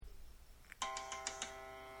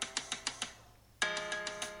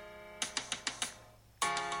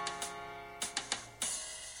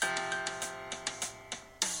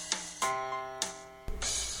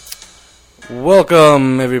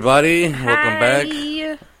Welcome, everybody. Hi. Welcome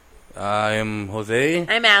back. I am Jose.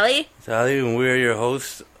 I'm Allie. Sally, and we're your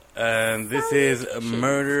hosts. And this is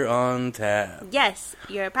Murder on Tap. Yes,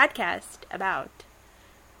 your podcast about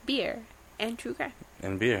beer and true crime.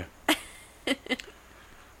 And beer.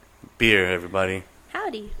 Beer, everybody.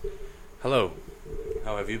 Howdy. Hello.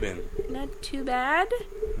 How have you been? Not too bad.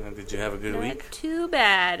 Did you have a good week? Not too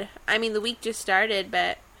bad. I mean, the week just started,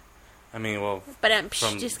 but I'm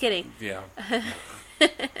just kidding. Yeah.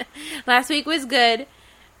 Last week was good.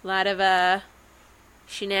 A lot of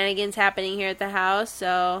shenanigans happening here at the house,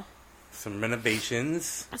 so Some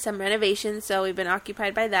renovations. so we've been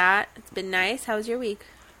occupied by that. It's been nice. How was your week?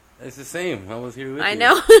 It's the same. I was here with you. I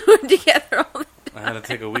know. We're together all the time. I had to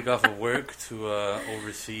take a week off of work to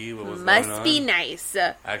oversee what was going on. Must be nice.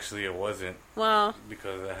 Actually, it wasn't. Well,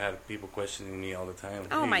 Because I had people questioning me all the time.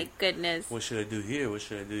 oh Hey, my goodness. what should I do here? What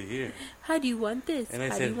should I do here? How do you want this? And I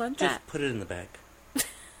How do said, you want just that? put it in the back.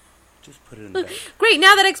 Just put it in the back. Great,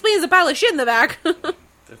 now that explains the pile of shit in the back.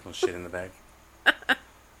 There's no shit in the back.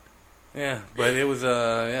 Yeah, but it was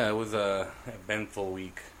a eventful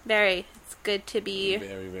week. Very. It's good to be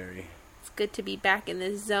Very, very. it's good to be back in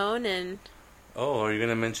this zone and Oh, are you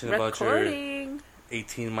gonna mention about your recording.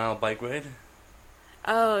 18-mile bike ride?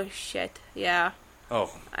 Oh shit. Yeah.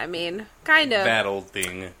 Oh, I mean, kind of. that old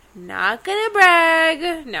thing. Not gonna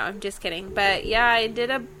brag. No, I'm just kidding. But yeah, I did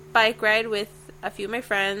a bike ride with a few of my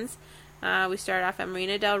friends. We started off at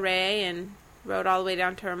Marina Del Rey and rode all the way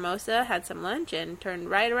down to Hermosa, had some lunch, and turned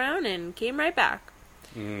right around and came right back.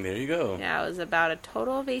 There you go. Yeah, it was about a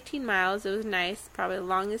total of 18 miles. It was nice. Probably the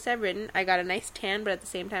longest I've ridden. I got a nice tan, but at the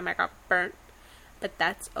same time I got burnt. But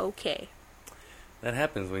that's okay. That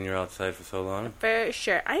happens when you're outside for so long. For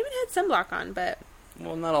sure. I even had sunblock on, but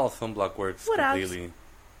Well, not all sunblock works What else? completely.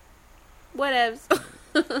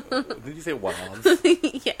 whatevs. Did you say wilds?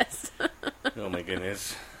 Yes. Oh my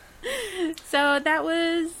goodness. So that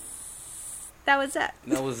was that.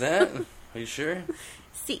 That was that? Are you sure?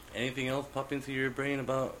 See, Anything else pop into your brain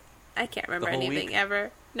about... I can't remember The whole anything week?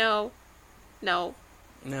 ever. No. No.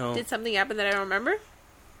 Did something happen that I don't remember?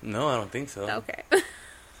 No, I don't think so. Okay.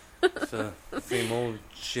 It's the same old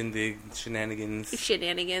shenanigans.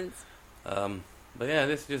 Shenanigans. But yeah,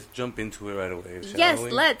 let's just jump into it right away, shall Yes,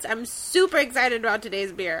 we? let's. I'm super excited about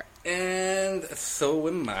today's beer. And so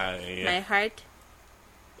am I. My heart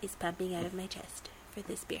is pumping out of my chest for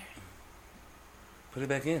this beer. Put it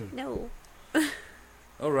back in. No.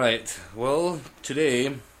 Alright, well, today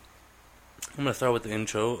I'm going to start with the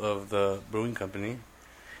intro of the brewing company.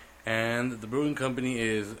 And the brewing company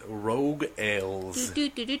is Rogue Ales. Do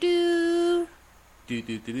do do do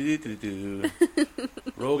do. Do.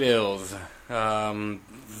 Rogue Ales.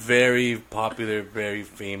 Very popular, very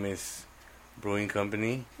famous brewing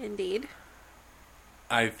company. Indeed.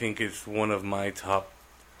 I think it's one of my top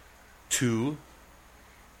 2,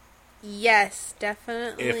 Yes,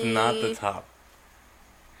 definitely. if not the top.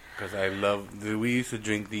 Because we used to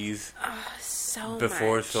drink these So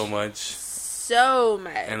before much. so much. So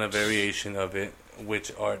much. And a variation of it,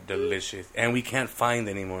 which are delicious. And we can't find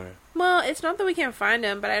anymore. Well, it's not that we can't find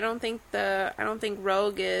them, but I don't think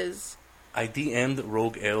Rogue is. I DM'd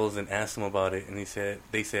Rogue Ales and asked them about it, and they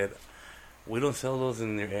said, we don't sell those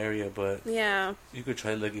in your area, but Yeah. you could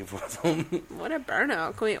try looking for them. What a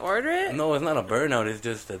burnout. Can we order it? No, it's not a burnout. It's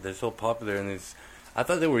just that they're so popular, and I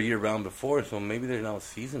thought they were year-round before, so maybe they're now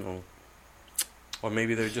seasonal. Or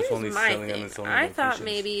maybe they're just Here's only my selling them thing. in so I many thought locations.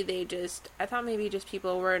 maybe just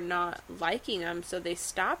people were not liking them, so they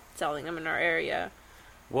stopped selling them in our area.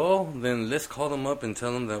 Well, then let's call them up and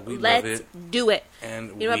tell them that we love Let's it. do it.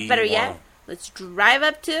 And You know what? Better yet, let's drive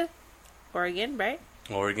up to Oregon, right?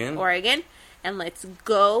 Oregon? And let's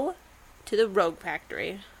go to the Rogue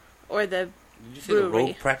Factory or the Did you say the brewery.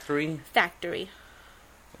 Rogue Factory? factory.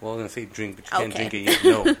 Well, I was going to say drink, but you can't Okay. drink it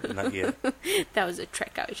yet. No, not yet. That was a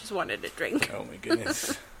trick. I just wanted to drink. Oh my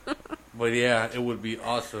goodness. But yeah, it would be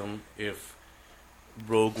awesome if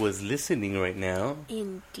Rogue was listening right now.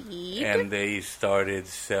 Indeed. And they started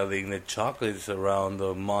selling the chocolates around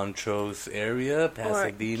the Montrose area, or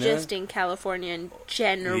Pasadena. just in California in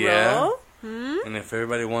general. Yeah. Hmm? And if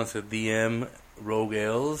everybody wants to DM Rogue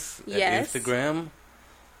Ales Yes. at Instagram,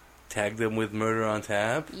 tag them with Murder on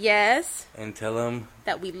Tap Yes. and tell them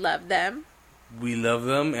That we love them. we love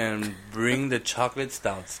them and bring the chocolate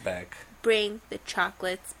stouts back. Bring the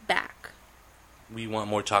chocolates back. We want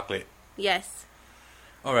more chocolate. Yes.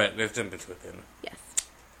 All right, let's jump into it then. Yes.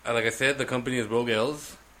 Like I said, the company is Rogue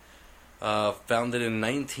Ales. Founded in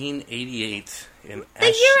 1988 in The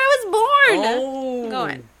year I was born! Oh. Go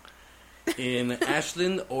on. In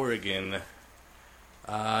Ashland, Oregon.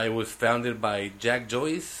 It was founded by Jack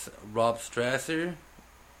Joyce, Rob Strasser,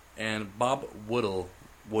 and Bob Woodell.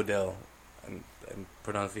 And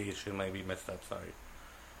pronunciation might be messed up, sorry.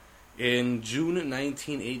 In June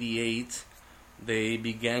 1988, they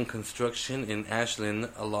began construction in Ashland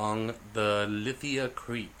along the Lithia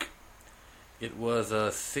Creek. It was a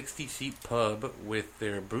 60-seat pub with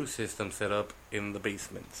their brew system set up in the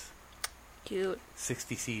basement. Cute.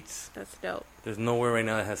 60 seats. That's dope. There's nowhere right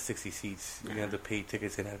now that has 60 seats. You're going to have to pay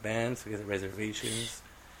tickets in advance, get the reservations.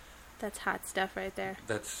 That's hot stuff right there.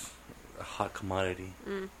 That's a hot commodity.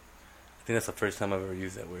 Mm. I think that's the first time I've ever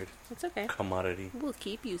used that word. That's okay. Commodity. We'll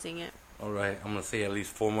keep using it. All right. I'm going to say at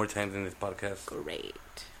least 4 more times in this podcast. Great.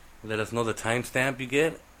 Let us know the timestamp you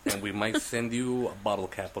get, and we might send you a bottle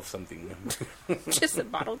cap of something. Just a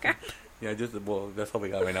bottle cap? Yeah, well, that's all we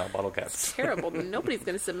got right now, bottle caps. It's terrible. Nobody's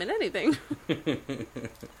going to submit anything.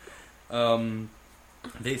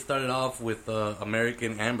 They started off with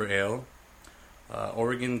American Amber Ale,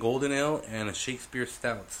 Oregon Golden Ale, and a Shakespeare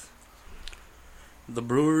Stout. The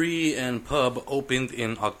brewery and pub opened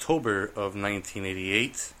in October of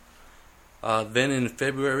 1988. Then in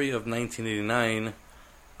February of 1989,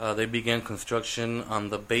 they began construction on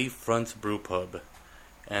the Bayfront Brew Pub,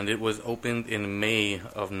 and it was opened in May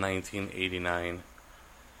of 1989.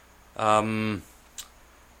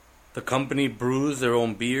 The company brews their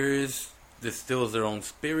own beers, distills their own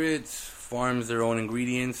spirits, farms their own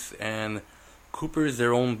ingredients, and coopers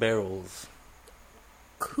their own barrels.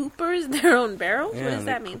 Coopers their own barrels? Yeah, What does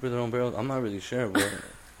that mean? Cooper their own barrels? I'm not really sure, but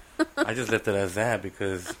I just left it as that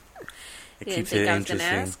because it You didn't keeps think it I was going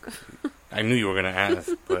interesting. to ask? I knew you were going to ask,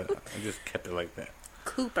 but I just kept it like that.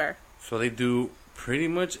 Cooper. So they do pretty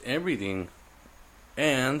much everything.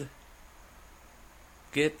 And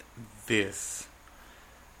get this.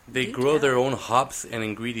 They Do grow tell. their own hops and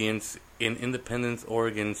ingredients in Independence,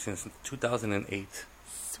 Oregon since 2008.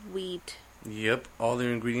 Sweet. Yep, all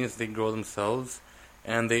their ingredients they grow themselves.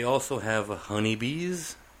 And they also have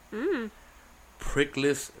honeybees,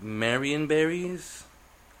 prickless marionberries,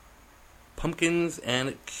 pumpkins,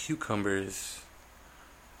 and cucumbers.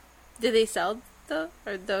 Do they sell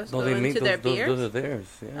or those No, go they make into their those beers? are theirs.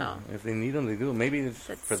 Yeah, Oh. if they need them, they do. Maybe it's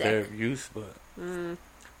That's for sick. their use, but Mm,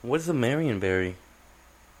 what is a marionberry?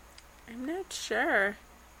 I'm not sure.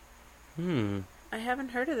 I haven't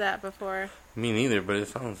heard of that before. Me neither, but it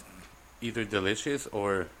sounds either delicious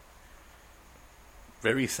or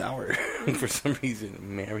very sour for some reason.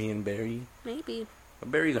 Marionberry. Maybe.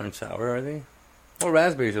 But berries aren't sour, are they? Well,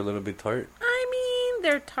 raspberries are a little bit tart. I mean,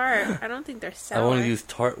 they're tart. I don't think they're sour. I've only used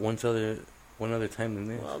tart one other time than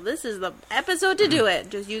this. Well, this is the episode to do it.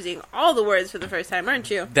 Just using all the words for the first time, aren't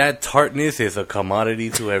you? That tartness is a commodity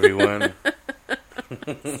to everyone.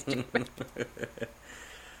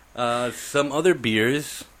 Some other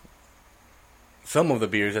beers, some of the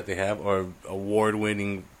beers that they have are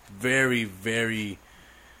award-winning, very, very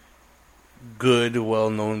good,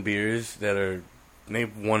 well-known beers that are,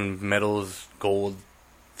 they've won medals, gold,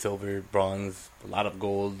 silver, bronze, a lot of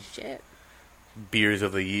gold. Shit. Beers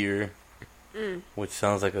of the year, which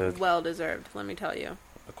sounds like a Well deserved, let me tell you.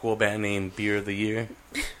 cool band name, Beer of the Year.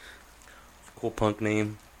 Cool punk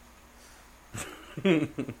name.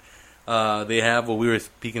 They have what we were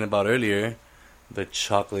speaking about earlier, the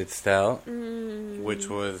chocolate stout, which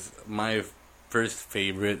was my first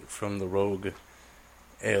favorite from the Rogue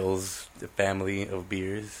Ales, the family of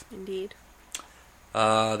beers. Indeed.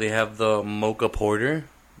 They have the mocha porter.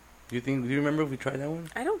 Do you remember if we tried that one?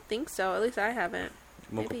 I don't think so. At least I haven't.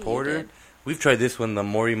 Mocha Maybe you porter. did. We've tried this one, the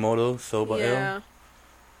Morimoto Soba Yeah.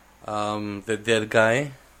 Ale. The Dead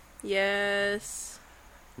Guy. Yes.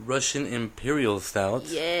 Russian Imperial Stout.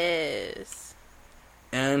 Yes.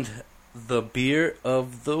 And the beer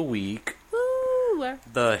of the week, Woo!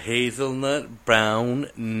 the Hazelnut Brown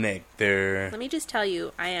Nectar. Let me just tell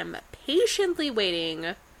you, I am patiently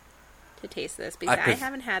waiting to taste this because I could-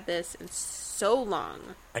 haven't had this in so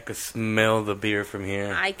long. I could smell the beer from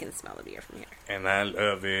here, I can smell the beer from here. and I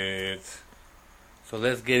love it. So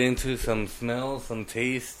let's get into some smell, some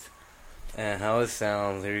taste, and how it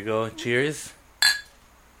sounds. Here we go. Cheers.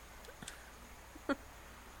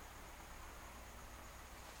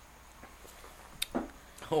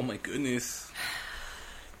 Oh my goodness.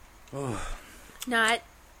 Oh. I'm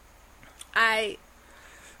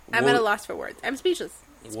at a loss for words. I'm speechless.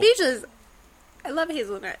 Speechless. I love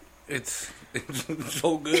hazelnut. It's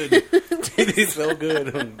so good. It is so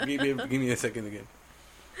good. Give me a second again.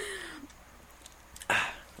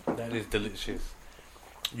 That is delicious.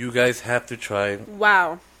 You guys have to try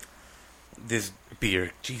Wow. this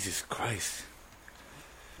beer. Jesus Christ.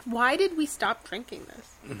 Why did we stop drinking this?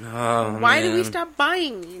 Oh, Why did we man. stop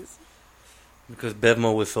buying these? Because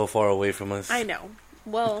Bevmo was so far away from us. I know.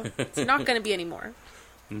 Well, it's not going to be anymore.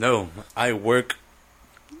 No, I work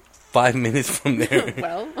 5 minutes from there.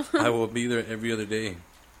 Well. I will be there every other day.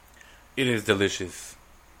 It is delicious.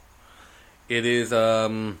 It is,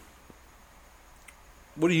 what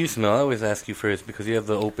do you smell? I always ask you first because you have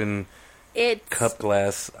the open cup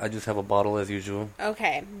glass. I just have a bottle as usual.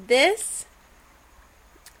 Okay, this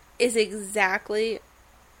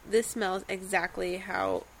smells exactly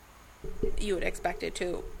how you would expect it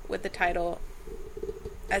to with the title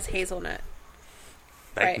as hazelnut.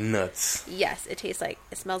 Like right. Nuts. Yes, it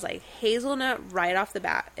smells like hazelnut right off the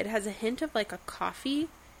bat. It has a hint of like a coffee.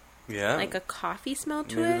 Yeah. Like a coffee smell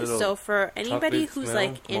to Maybe it. So for anybody who's smell,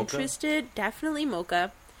 like mocha? interested, definitely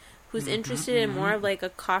mocha. Who's interested in more of like a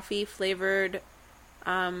coffee flavored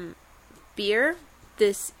beer,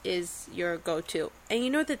 this is your go-to. And you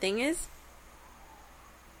know what the thing is?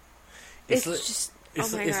 It's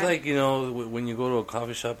like, you know, when you go to a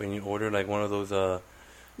coffee shop and you order like one of those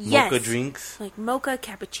yes, mocha drinks, like mocha,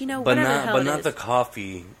 cappuccino, but whatever the hell not is. the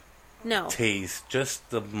coffee no taste, just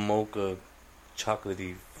the mocha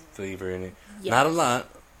chocolatey flavor in it. Yes. Not a lot.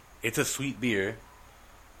 It's a sweet beer.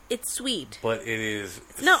 It's sweet, but it is.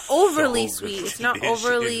 It's not overly so sweet. delicious. It's not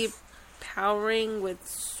overly powering with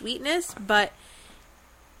sweetness, but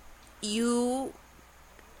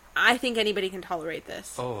I think anybody can tolerate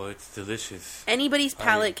this. Oh, it's delicious. Anybody's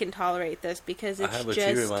palate can tolerate this because it's I have a just.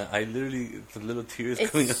 tear in my. I literally, the little tears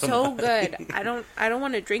it's coming out. It's so good. I don't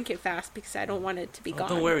want to drink it fast because I don't want it to be gone.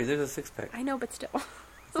 Don't worry, there's a 6-pack. I know, but still.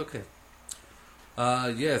 It's okay.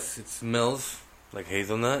 Yes, it smells like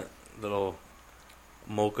hazelnut, little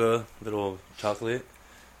mocha, little chocolate,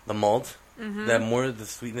 the malt. Mm-hmm. The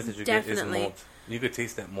sweetness that you get is malt. You could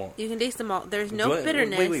taste that malt. You can taste the malt. There's no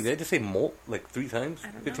bitterness. Wait, did I just say malt like 3 times? I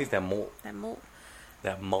don't know. You could taste that malt.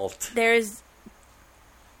 That malt. There's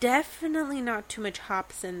definitely not too much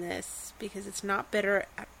hops in this because it's not bitter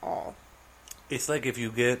at all. It's like if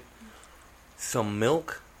you get some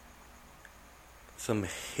milk, some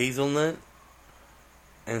hazelnut,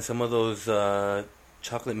 and some of those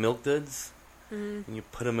chocolate milk duds, and you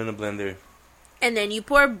put them in a blender. And then you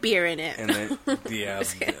pour beer in it. And then, yeah,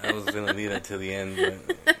 I was going to leave that till the end.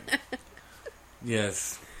 But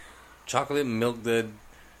yes. Chocolate milk dud,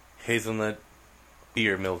 hazelnut,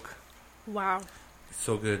 beer milk. Wow.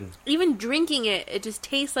 So good. Even drinking it, it just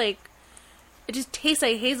tastes like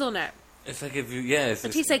hazelnut. It's like if you, it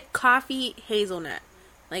tastes like coffee hazelnut.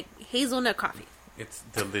 Like hazelnut coffee. It's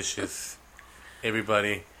delicious.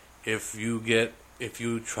 Everybody, if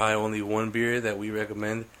you try only one beer that we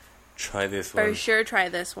recommend, try this one. For sure, try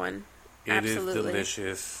this one. Absolutely. It is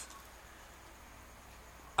delicious.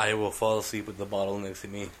 I will fall asleep with the bottle next to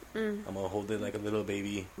me. I'm going to hold it like a little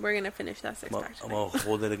baby. We're going to finish that 6-pack. I'm going to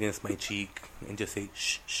hold it against my cheek and just say,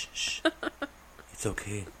 shh, shh, shh. It's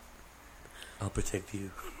okay. I'll protect you.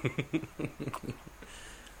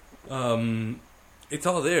 It's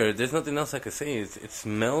all there. There's nothing else I could say. It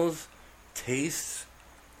smells, tastes.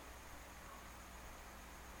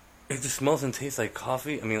 It just smells and tastes like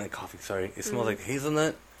coffee. I mean, like coffee, sorry. It smells like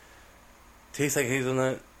hazelnut. Tastes like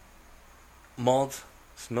hazelnut. Malt.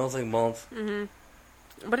 Smells like malt. Mm-hmm.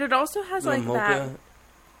 But it also has like mocha.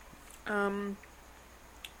 that...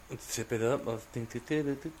 Let's sip it up.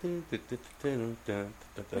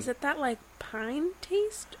 Is it that like pine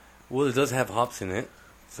taste? Well, it does have hops in it.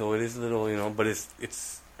 So it is a little, but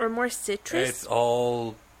it's... Or more citrus? It's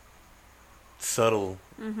all subtle.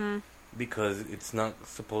 Mm-hmm. Because it's not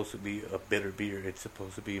supposed to be a bitter beer. It's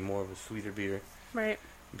supposed to be more of a sweeter beer. Right.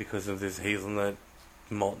 Because of this hazelnut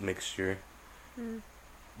malt mixture. Mm.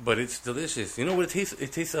 But it's delicious. You know what it tastes?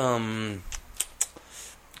 It tastes, you know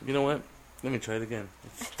what? Let me try it again.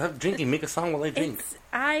 Stop drinking. Make a song while I drink.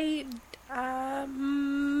 That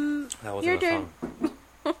wasn't a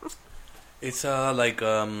song. It's, like,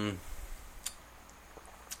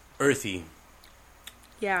 earthy.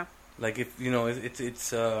 Yeah. Like, if,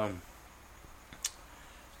 it's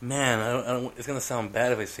man, I don't, it's gonna sound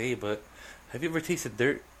bad if I say it, but have you ever tasted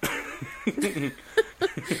dirt?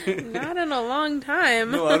 Not in a long time.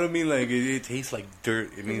 No, I don't mean like it tastes like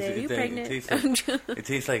dirt. It means it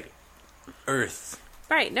tastes like earth.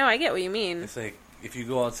 Right, no, I get what you mean. It's like if you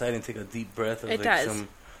go outside and take a deep breath of some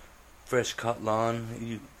fresh cut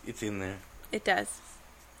lawn, it's in there. It does.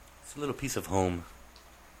 It's a little piece of home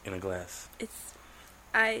in a glass. It's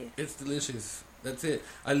delicious. That's it.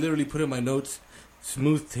 I literally put in my notes,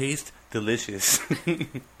 smooth taste, delicious.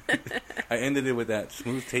 I ended it with that.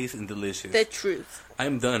 Smooth taste and delicious. The truth.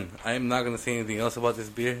 I'm done. I'm not going to say anything else about this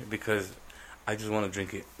beer because I just want to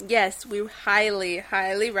drink it. Yes, we highly,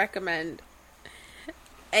 highly recommend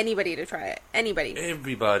anybody to try it. Anybody.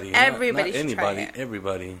 Everybody. Everybody not should try anybody. it.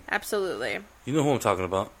 Everybody. Absolutely. You know who I'm talking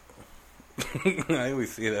about. I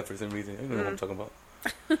always say that for some reason. I don't know what I'm talking about.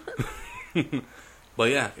 But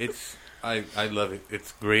yeah, I love it.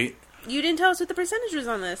 It's great. You didn't tell us what the percentage was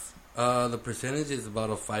on this. The percentage is about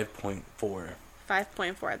a 5.4.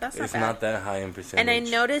 5.4. That's not It's bad. not that high in percentage. And I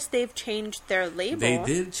noticed they've changed their label. They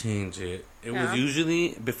did change it. It Yeah. was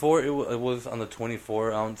usually before it was on the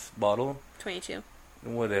 24-ounce bottle. 22.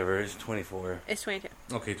 Whatever, it's 24. It's 22.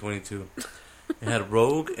 Okay, 22. It had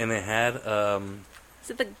Rogue and it had Is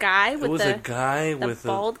it the guy with it was a guy the with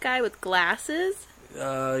bald guy with glasses?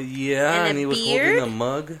 yeah, and he was beard? holding a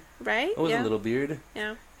mug. Right? It was yeah. a little beard.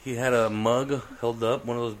 Yeah. He had a mug held up,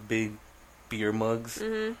 one of those big beer mugs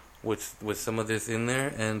Mm-hmm. with some of this in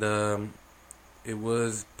there, and it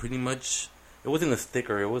was pretty much. It wasn't a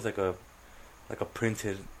sticker. It was like a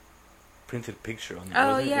printed picture on it.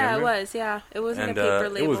 Oh, wasn't it? yeah, Remember? it was. Yeah. It wasn't And a paper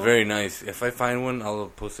label. it was very nice. If I find one, I'll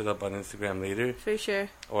post it up on Instagram later, For sure.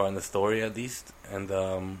 or on the story at least. And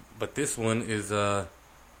but this one is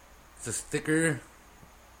it's a sticker.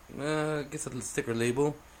 I guess a sticker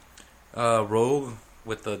label. Rogue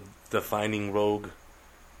with the defining Rogue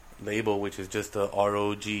label, which is just a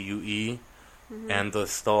ROGUE Mm-hmm. and the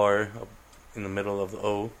star in the middle of the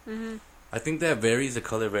O. Mm-hmm. I think that varies. The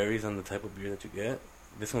color varies on the type of beer that you get.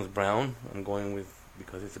 This one's brown. I'm going with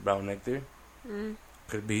because it's a brown nectar. Mm.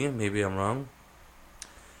 Could be. Maybe I'm wrong.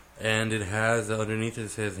 And it has underneath it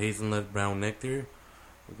says hazelnut brown nectar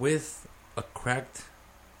with a cracked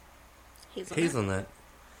hazelnut.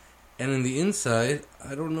 And in the inside,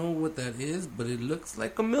 I don't know what that is, but it looks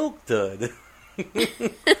like a milk dud.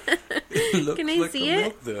 It looks Can I like see a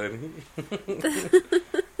it? milk dud.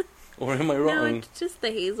 Or am I wrong? No, it's just the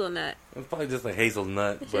hazelnut. It's probably just a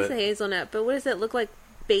hazelnut, It's but just a hazelnut. But what does it look like?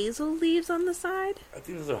 Basil leaves on the side? I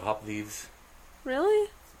think those are hop leaves. Really?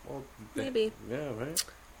 Well, Maybe. Yeah, right.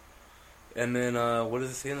 And then what does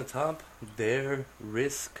it say on the top? Dare,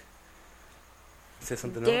 risk. It says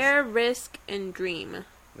something else. Dare, risk, and dream.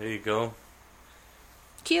 There you go.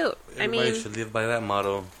 Cute. Everybody should live by that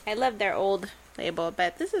motto. I love their old label,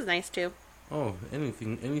 but this is nice too. Oh,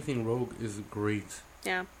 anything Rogue is great.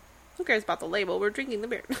 Yeah. Who cares about the label? We're drinking the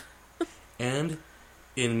beer. And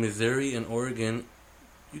in Missouri and Oregon,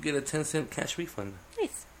 you get a 10-cent cash refund.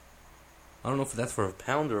 Nice. I don't know if that's for a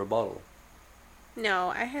pound or a bottle. No,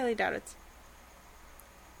 I highly doubt it's.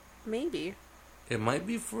 Maybe. It might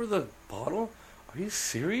be for the bottle. Are you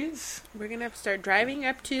serious? We're going to have to start driving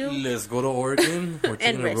up to Let's go to Oregon. We're and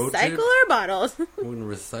taking a road recycle trip. our bottles. We're going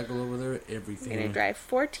to recycle over there everything. We're going to drive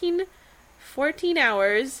 14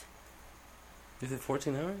 hours. Is it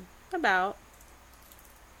 14 hours? About.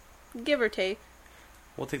 Give or take.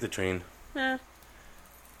 We'll take the train. Eh,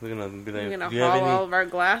 We're gonna be we're like, going do to you have haul all of our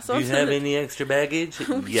glass. Do you have any extra baggage?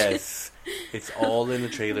 Yes. It's all in the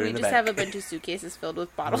trailer We in the just back. have a bunch of suitcases filled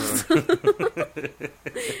with bottles. We're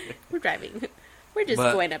driving. We're just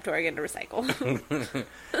But- going up to Oregon to recycle.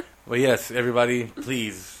 Well, yes, everybody,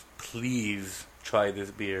 please try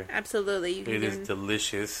this beer. Absolutely. You It is can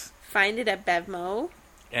delicious. find it at Bevmo.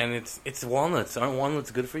 And it's walnuts. Aren't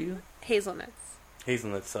walnuts good for you? Hazelnuts.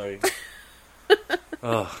 Hazelnuts, sorry.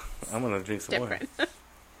 Oh, I'm going to drink some Different.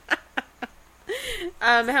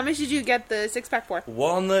 How much did you get the 6-pack for? more.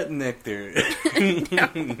 Walnut nectar.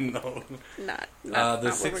 No. Not The what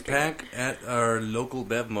we're 6-pack at our local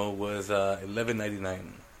Bevmo was $11.99.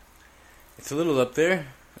 It's a little up there,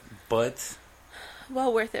 but drinking.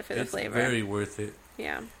 Well worth it for the it's flavor. very worth it.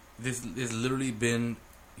 Yeah. This has literally been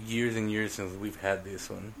years and years since we've had this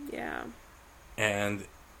one, Yeah. and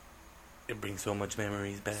it brings so much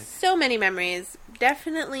memories back. So many memories.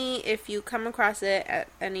 Definitely, if you come across it at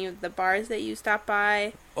any of the bars that you stop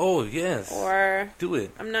by, Oh yes, or do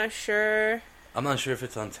it. I'm not sure. I'm not sure if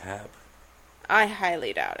it's on tap, I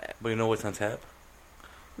highly doubt it. but you know what's on tap?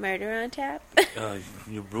 Murder on tap.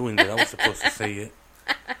 You ruined it. I was supposed to say it.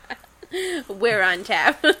 We're on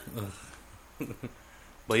tap.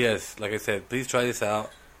 But yes, like I said, please try this out.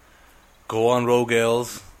 Go on Rogue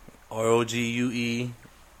Ales, ROGUEALES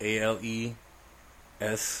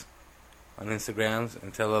on Instagrams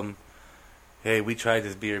and tell them, hey, we tried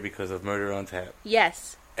this beer because of Murder on Tap.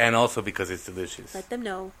 Yes. And also because it's delicious. Let them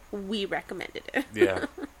know we recommended it. Yeah.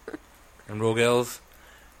 And Rogue Ales,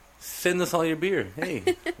 send us all your beer.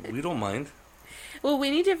 Hey, we don't mind. Well, we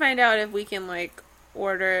need to find out if we can,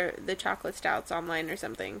 order the chocolate stouts online or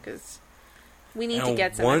something, because we need to And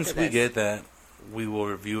get some once after we this. get that, we will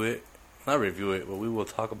review it. Not review it, but we will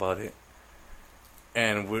talk about it.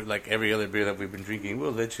 And we're like every other beer that we've been drinking,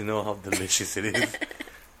 we'll let you know how delicious it is.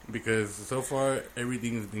 Because so far,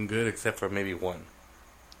 everything's been good except for maybe one.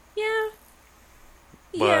 Yeah.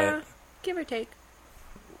 But Yeah, give or take.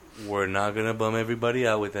 we're not gonna bum everybody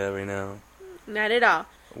out with that right now. Not at all.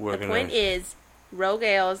 We're The point is, Rogue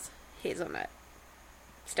Ales Hazelnut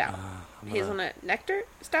Stout. Hazelnut Nectar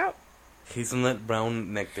Stout? hazelnut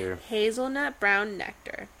brown nectar. Hazelnut Brown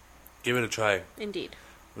Nectar. Give it a try. Indeed.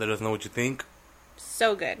 Let us know what you think.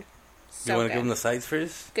 So good. So You want good. to give them the sides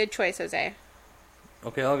first? Good choice, Jose.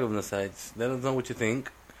 Okay, I'll give them the sides. Let us know what you think.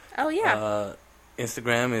 Oh, yeah.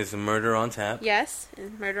 Instagram is Murder on Tap. Yes.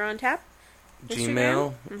 Murder on Tap.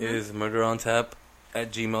 Gmail Instagram? is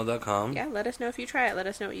murderontap@gmail.com. Yeah, let us know if you try it. Let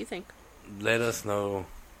us know what you think. Let us know.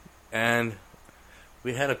 And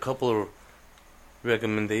we had a couple of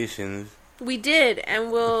recommendations. We did, and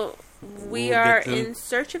we We'll are get to them. in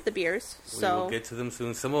search of the beers. We So will get to them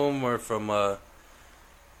soon. Some of them are from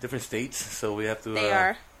different states, so we have to they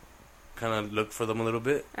are. kind of look for them a little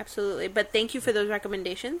bit. Absolutely. But thank you for those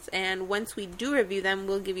recommendations. And once we do review them,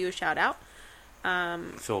 we'll give you a shout out.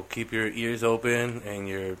 So keep your ears open and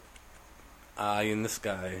your eye in the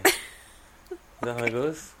sky. Is that how it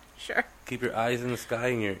goes? Sure. Keep your eyes in the sky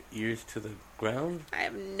and your ears to the ground. I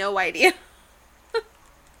have no idea.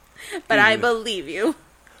 But I believe you.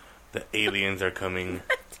 The aliens are coming.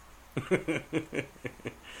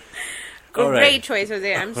 Great choice,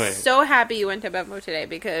 Jose. I'm Right. so happy you went to Bevmo today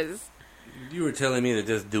because... You were telling me to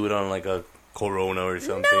just do it on like a Corona or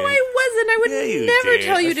something. No, I wasn't. I would Yeah, you never did.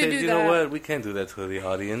 tell you I to said, do you that. know what? We can't do that to the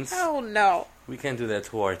audience. Oh, no. We can't do that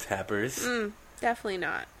to our tappers. Definitely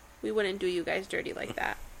not. We wouldn't do you guys dirty like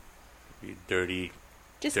that. You dirty.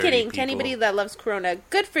 Just Dirty kidding. people. To anybody that loves Corona,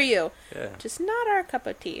 good for you. Yeah. Just not our cup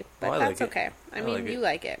of tea. But Oh, I that's like it. okay. I mean, like you it.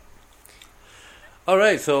 like it. All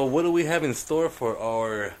right. So what do we have in store for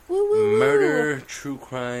our Woo, woo, woo. murder true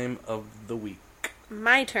crime of the week?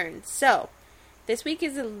 My turn. So, this week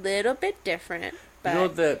is a little bit different. But You know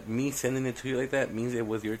that me sending it to you like that means it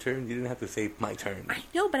was your turn? You didn't have to say my turn. I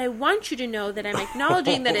know, but I want you to know that I'm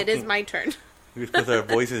acknowledging that it is my turn. Because our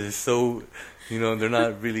voices are so, they're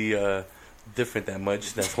not really different that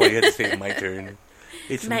much. That's why you had to say my turn.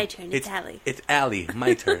 It's My turn, it's Allie. It's Allie,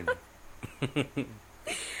 my turn.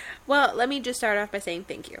 Well, let me just start off by saying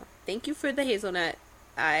thank you. Thank you for the hazelnut.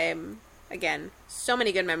 Again, so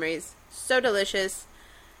many good memories. So delicious.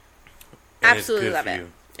 And it's Absolutely good love for it.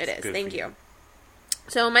 you. It It's is. good Thank for you.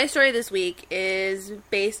 So my story this week is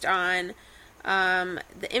based on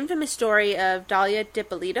the infamous story of Dalia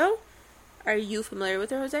Dippolito. Are you familiar with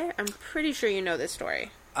her, Jose? I'm pretty sure you know this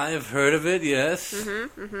story. I've heard of it, yes.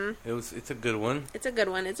 Mm-hmm. It's a good one. It's a good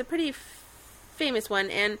one. It's a pretty famous one,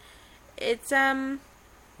 and it's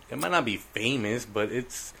It might not be famous, but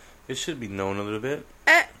it should be known a little bit.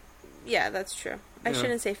 yeah, that's true. I Yeah.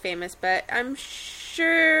 shouldn't say famous, but I'm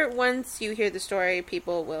sure once you hear the story,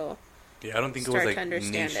 people will. Yeah, I don't think it Start was to like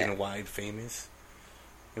understand it. nationwide famous.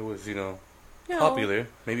 It was, No, popular.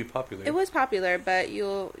 Maybe popular. It was popular, but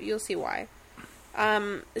you'll see why.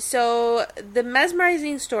 So the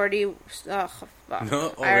mesmerizing story. Ugh, fuck.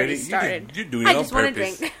 No, I already started. You're doing I it on just want to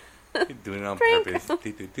purpose. drink. You're doing it on Drink. purpose.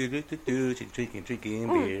 Drinking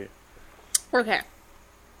beer. Okay.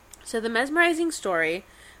 So the mesmerizing story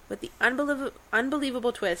with the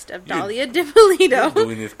unbelievable twist of Dalia you're Dippolito.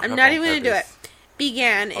 doing this crap I'm not on even going to do it. purpose.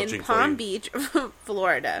 Began I'll in drink for Palm you. Beach,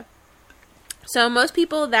 Florida. So most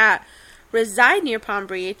people that reside near Palm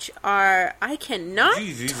Beach are. I cannot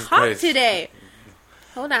Jesus talk Christ. today.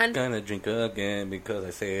 Hold on. Gonna drink again because I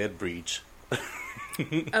said breach.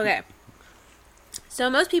 Okay. So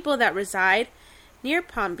most people that reside near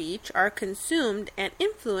Palm Beach are consumed and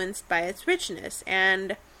influenced by its richness,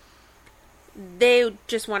 and they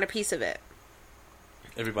just want a piece of it.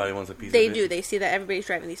 Everybody wants a piece They of it. do. They see that everybody's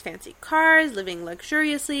driving these fancy cars, living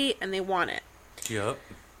luxuriously, and they want it. Yup.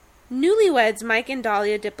 Newlyweds Mike and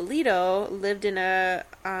Dalia Dippolito lived in are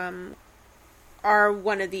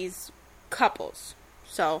one of these couples.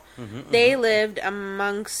 So they lived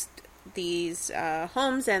amongst these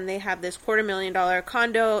homes, and they have this $250,000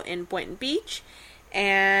 condo in Boynton Beach,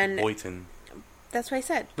 and Boynton. that's what I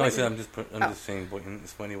said. No, I Boynton. said I'm just saying Boynton.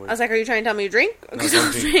 It's funny word. I was like, "Are you trying to tell me to drink?" No, 'Cause don't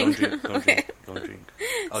I'll drink. Don't Okay. drink.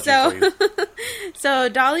 I'll So, drink for you. so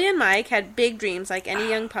Dolly and Mike had big dreams, like any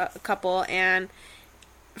young couple, and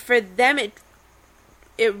for them,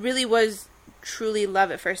 it really was truly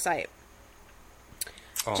love at first sight.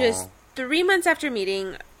 Aw. Just 3 months after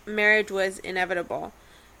meeting, marriage was inevitable.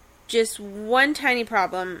 Just one tiny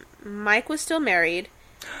problem: Mike was still married,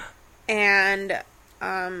 and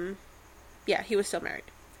yeah, he was still married.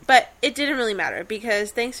 But it didn't really matter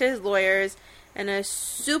because thanks to his lawyers and a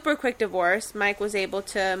super quick divorce, Mike was able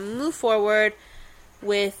to move forward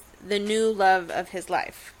with the new love of his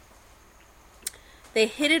life. They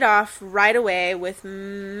hit it off right away with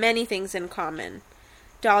many things in common.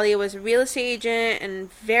 Dahlia was a real estate agent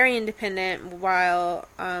and very independent, while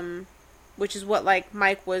which is what like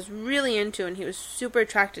Mike was really into, and he was super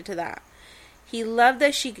attracted to that. He loved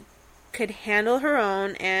that she could handle her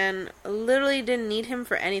own and literally didn't need him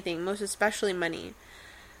for anything, most especially money.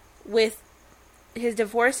 With his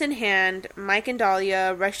divorce in hand, Mike and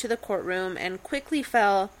Dahlia rushed to the courtroom and quickly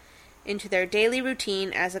fell into their daily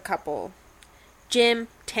routine as a couple. Gym,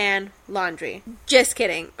 tan, laundry. Just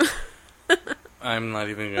kidding. I'm not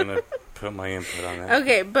even going to put my input on that.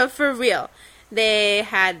 Okay, but for real. They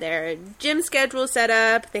had their gym schedule set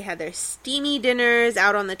up, they had their steamy dinners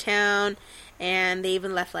out on the town, and they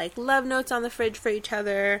even left, like, love notes on the fridge for each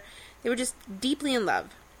other. They were just deeply in love.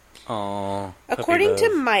 Aww. According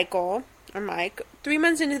to Mike, 3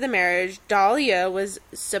 months into the marriage, Dahlia was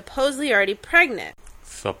supposedly already pregnant.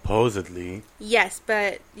 Supposedly? Yes,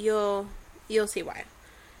 but you'll see why.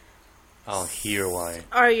 I'll hear why.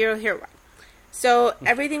 Or you'll hear why. So,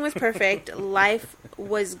 everything was perfect. Life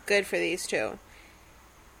was good for these two.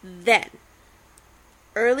 Then,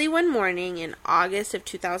 early one morning in August of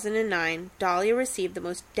 2009, Dahlia received the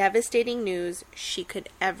most devastating news she could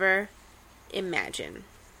ever imagine.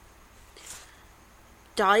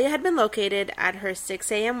 Dahlia had been located at her 6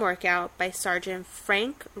 a.m. workout by Sergeant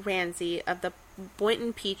Frank Ramsey of the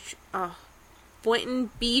Boynton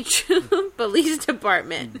Beach Police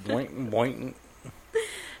Department. Boynton.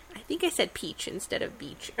 I think I said peach instead of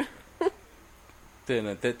beach.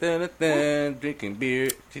 Drinking beer.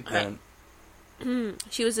 She's done.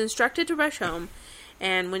 She was instructed to rush home,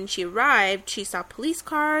 and when she arrived, she saw police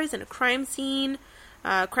cars and a crime scene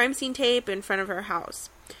tape in front of her house.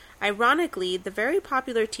 Ironically, the very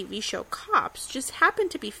popular TV show Cops just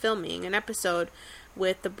happened to be filming an episode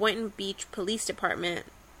with the Boynton Beach Police Department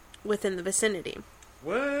within the vicinity.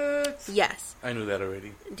 What? Yes. I knew that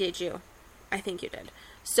already. Did you? I think you did.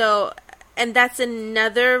 So, and that's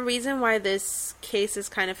another reason why this case is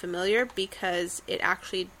kind of familiar, because it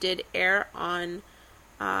actually did air on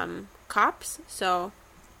Cops. So,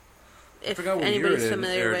 if anybody's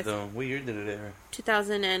familiar with... What year did it air?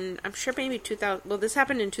 2000 and... I'm sure maybe 2000... Well, this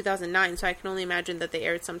happened in 2009, so I can only imagine that they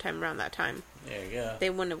aired sometime around that time. Yeah.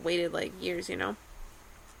 They wouldn't have waited, like, years, you know?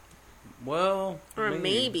 Well, or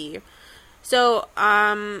maybe. So,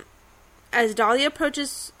 as Dahlia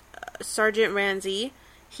approaches Sergeant Ramsey,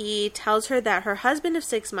 he tells her that her husband of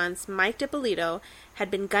 6 months, Mike DiPolito,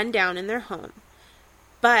 had been gunned down in their home.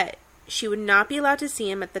 But she would not be allowed to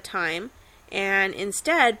see him at the time, and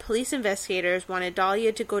instead, police investigators wanted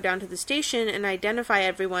Dahlia to go down to the station and identify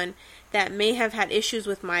everyone that may have had issues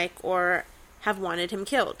with Mike or have wanted him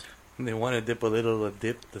killed. They wanted DiPolito to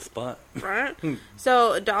dip the spot. Right?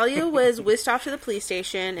 So, Dahlia was whisked off to the police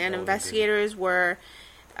station, and investigators were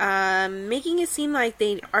making it seem like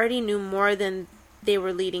they already knew more than they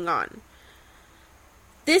were leading on.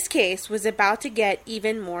 This case was about to get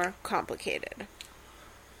even more complicated.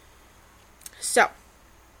 So,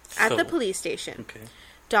 at the police station,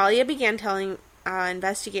 Dahlia began telling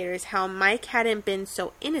investigators how Mike hadn't been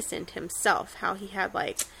so innocent himself, how he had,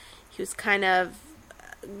 like, he was kind of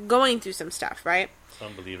going through some stuff, right?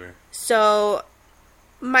 Unbeliever. So,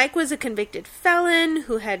 Mike was a convicted felon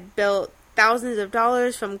who had built thousands of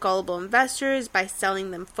dollars from gullible investors by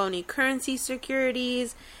selling them phony currency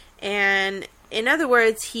securities, and in other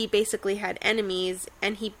words, he basically had enemies,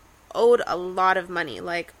 and he owed a lot of money,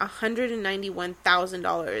 like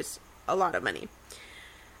 $191,000, a lot of money.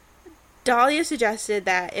 Dahlia suggested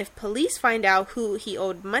that if police find out who he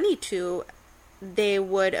owed money to, they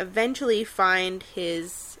would eventually find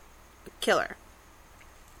his killer.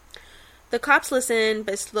 The cops listened,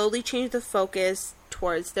 but slowly changed the focus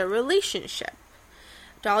towards their relationship.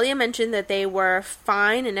 Dahlia mentioned that they were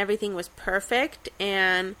fine and everything was perfect,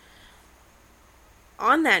 and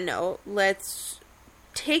on that note, let's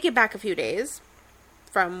take it back a few days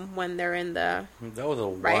from when they're in the... That was a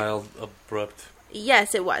wild, abrupt...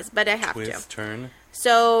 Yes, it was, but I have twist, to. Turn.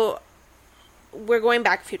 So, we're going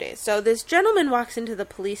back a few days. So, this gentleman walks into the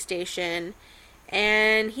police station,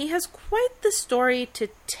 and he has quite the story to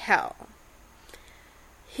tell.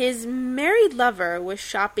 His married lover was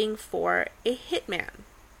shopping for a hitman.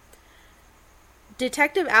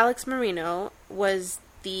 Detective Alex Marino was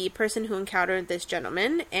the person who encountered this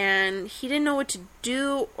gentleman, and he didn't know what to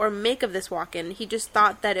do or make of this walk-in. He just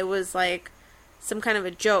thought that it was like some kind of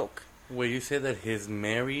a joke. Wait, you said that his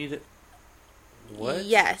married... What?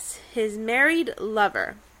 Yes, his married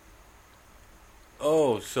lover.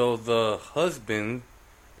 Oh, so the husband,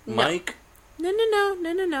 Mike...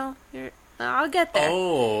 No. I'll get there.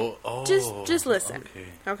 Oh. Just listen.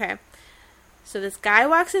 Okay. So this guy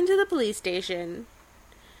walks into the police station,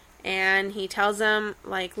 and he tells them,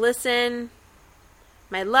 like, listen,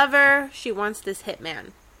 my lover, she wants this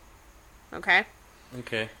hitman. Okay?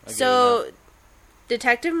 Okay. I get it So, now.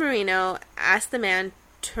 Detective Marino asked the man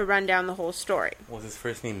to run down the whole story. Was his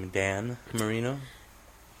first name Dan Marino?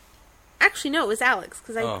 Actually, no, it was Alex,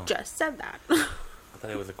 because I Oh. just said that. I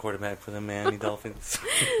thought he was a quarterback for the Miami Dolphins.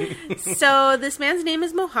 So, this man's name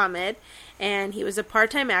is Mohammed, and he was a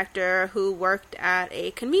part-time actor who worked at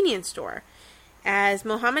a convenience store. As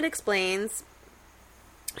Mohammed explains,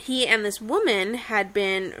 he and this woman had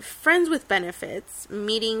been friends with benefits,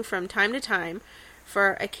 meeting from time to time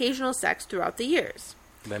for occasional sex throughout the years.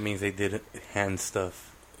 That means they did hand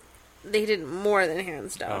stuff. They did more than hand Oh,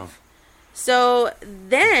 stuff. So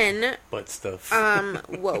then, butt stuff.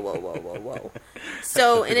 whoa.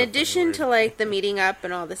 So in addition to like the meeting up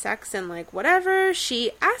and all the sex and like whatever,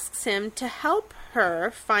 she asks him to help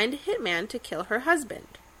her find a hitman to kill her husband.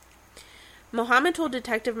 Mohammed told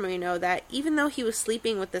Detective Marino that even though he was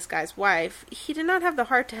sleeping with this guy's wife, he did not have the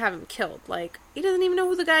heart to have him killed. Like, he doesn't even know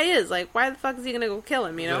who the guy is. Like, why the fuck is he gonna go kill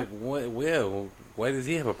him, you know? Like, why does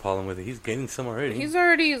he have a problem with it? He's getting some already. He's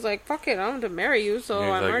like, fuck it, I want to marry you, so Yeah,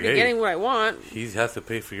 he's I'm like, already hey, getting what I want. He has to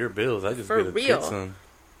pay for your bills. I just For get a real. kid son.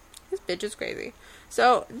 This bitch is crazy.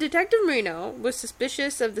 So, Detective Marino was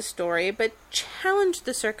suspicious of the story, but challenged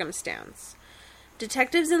the circumstance.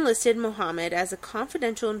 Detectives enlisted Mohammed as a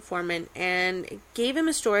confidential informant and gave him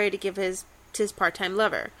a story to give to his part-time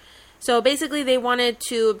lover. So basically they wanted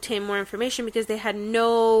to obtain more information because they had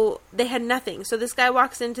nothing. So this guy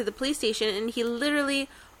walks into the police station and he literally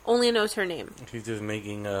only knows her name. He's just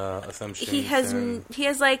making assumptions. He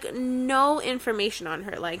has like no information on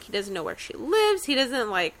her. Like, he doesn't know where she lives. He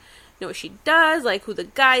doesn't like know what she does, like who the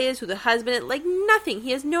guy is, who the husband is, like nothing.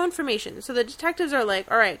 He has no information. So the detectives are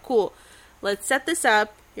like, all right, cool. Let's set this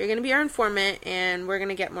up. You're going to be our informant, and we're going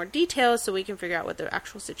to get more details so we can figure out what the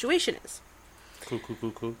actual situation is.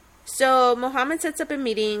 Cool. So Mohammed sets up a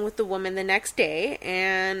meeting with the woman the next day,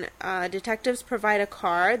 and detectives provide a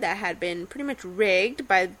car that had been pretty much rigged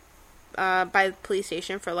by the police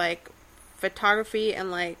station for like photography and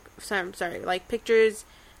like pictures,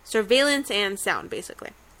 surveillance and sound, basically.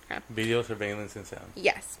 Okay. Video surveillance and sound.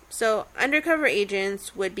 Yes. So undercover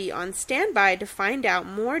agents would be on standby to find out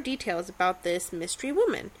more details about this mystery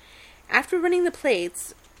woman. After running the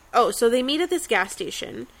plates, so they meet at this gas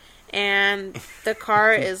station, and the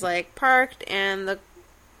car is like parked, and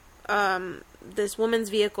this woman's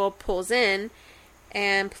vehicle pulls in,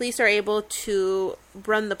 and police are able to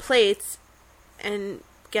run the plates and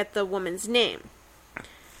get the woman's name.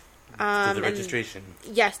 The registration.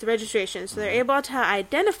 Yes, the registration. So they're able to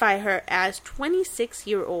identify her as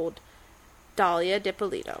 26-year-old Dahlia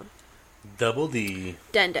DiPolito. Double D.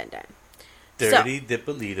 Dun. Dirty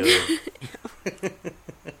DiPolito.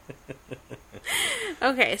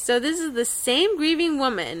 Okay, so this is the same grieving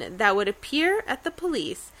woman that would appear at the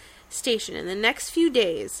police station in the next few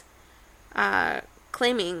days, not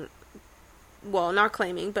claiming,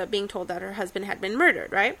 but being told that her husband had been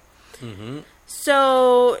murdered, right? Mm-hmm.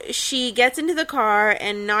 So she gets into the car,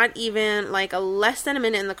 and not even like less than a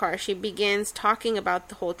minute in the car, she begins talking about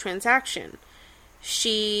the whole transaction.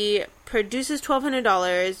 She produces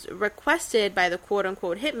 $1,200 requested by the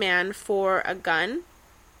quote-unquote hitman for a gun.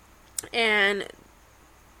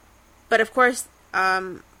 But of course,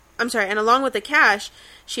 and along with the cash,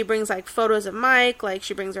 she brings like photos of Mike, like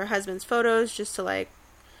she brings her husband's photos just to like,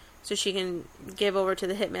 so she can give over to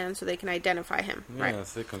the hitman so they can identify him. Yeah, right?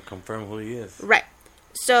 so they can confirm who he is. Right.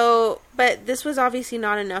 So, but this was obviously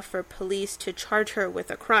not enough for police to charge her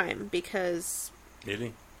with a crime because,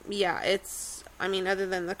 Really? yeah, other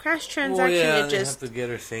than the crash transaction, it they just... have to get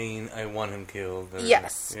her saying, I want him killed. Or,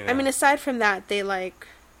 Yes. you know. Aside from that, they like...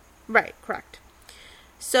 Right, correct.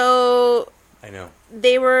 So, I know.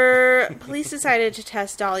 police decided to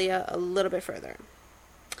test Dahlia a little bit further.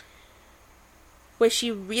 Was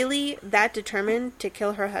she really that determined to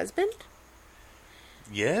kill her husband?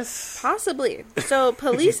 Yes? Possibly. So,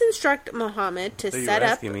 police instruct Mohammed to set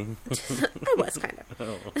up... Me. I was, kind of.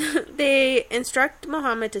 Oh. They instruct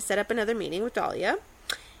Mohammed to set up another meeting with Dahlia,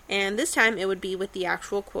 and this time it would be with the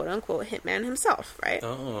actual quote-unquote hitman himself, right?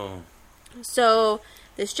 Oh. So,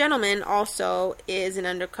 this gentleman also is an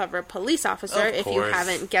undercover police officer, if you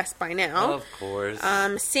haven't guessed by now. Of course.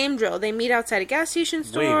 Same drill. They meet outside a gas station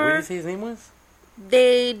store. Wait, what did you say his name was?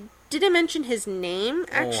 They didn't mention his name,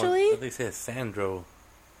 actually. Oh, I thought they said Sandro.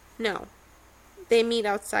 No. They meet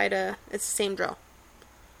outside it's the same drill.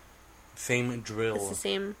 Same drill. It's the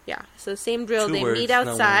same, yeah. So same drill. Two They words, meet not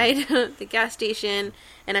outside the gas station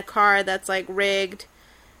in a car that's like rigged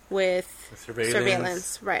with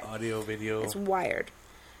surveillance. Right. Audio, video. It's wired.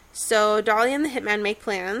 So Dahlia and the hitman make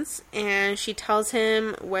plans, and she tells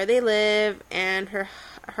him where they live and her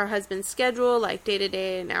husband's schedule, like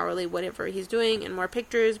day-to-day and hourly, whatever he's doing, and more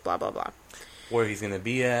pictures, blah, blah, blah. Where he's going to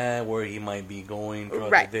be at, where he might be going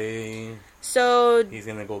throughout Right. the day. So He's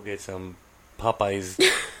going to go get some Popeye's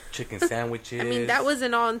chicken sandwiches. I mean, that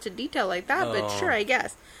wasn't all into detail like that, but Oh. sure, I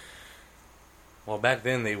guess. Well, back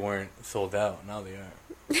then they weren't sold out. Now they are.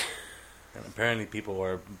 And apparently people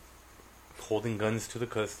are holding guns to the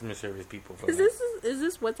customer service people. For Is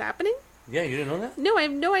this what's happening? Yeah, you didn't know that? No, I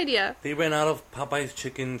have no idea. They ran out of Popeye's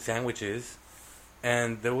chicken sandwiches,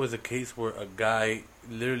 and there was a case where a guy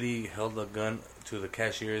literally held a gun to the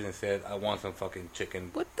cashiers and said, "I want some fucking chicken."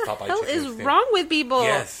 What the Popeye hell chicken is sandwich." wrong with people?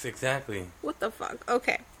 Yes, exactly. What the fuck?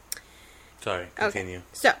 Okay. Sorry, continue. Okay.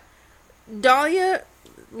 So, Dahlia,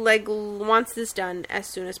 wants this done as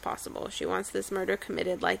soon as possible. She wants this murder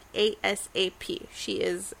committed, ASAP. She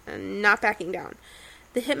is not backing down.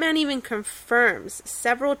 The hitman even confirms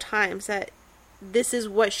several times that this is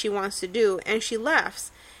what she wants to do, and she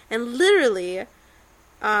laughs. And literally,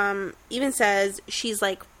 even says she's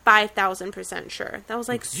 5,000% sure. That was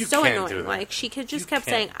You so can't do annoying. that. She could You just kept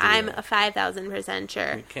can't saying, do "I'm that. a 5,000%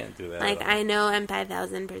 sure." You can't do that. at all. I know I'm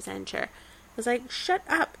 5,000% sure. I was shut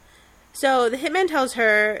up. So the hitman tells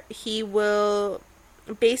her he will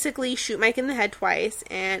basically shoot Mike in the head twice,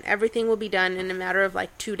 and everything will be done in a matter of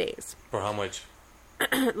 2 days. For how much?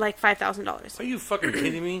 $5,000. Are you fucking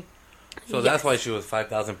kidding me? So Yes. that's why she was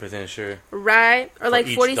 5,000% sure. Right? Or For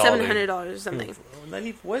each $4,700 or something. Not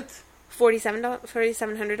even what?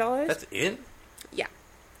 $4,700? That's it? Yeah.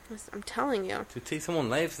 I'm telling you. To take someone's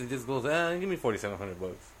life, it just goes, give me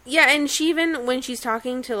 $4,700. Yeah, and she even, when she's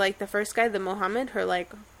talking to, the first guy, the Mohammed, her,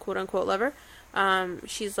 quote-unquote lover,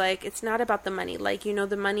 she's like, it's not about the money.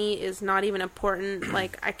 The money is not even important. I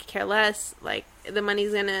could care less. The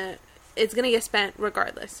money's it's gonna get spent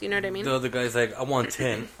regardless. You know what I mean? The other guy's like, I want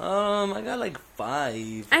 10. I got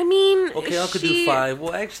 5. I mean, Okay, I could do 5.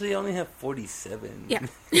 Well, actually, I only have 47. Yeah.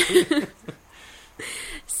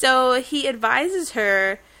 So he advises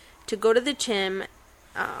her to go to the gym.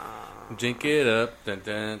 Drink it up, dun,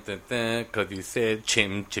 dun, dun, dun, 'cause you said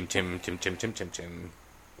chim, chim, chim, chim, chim, chim, chim, chim.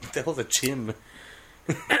 What the hell's a chim?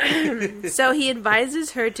 So he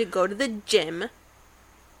advises her to go to the gym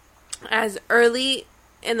as early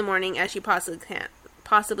in the morning as she possibly can,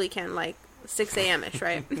 6 a.m.-ish,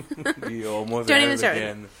 right? You almost Don't had even it start.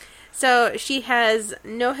 again. So she has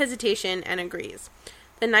no hesitation and agrees.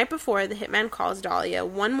 The night before, the hitman calls Dahlia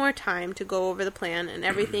one more time to go over the plan, and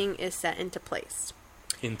everything is set into place.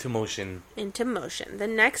 Into motion. Into motion. The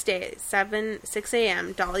next day, 6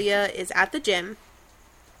 a.m., Dahlia is at the gym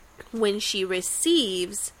when she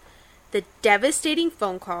receives the devastating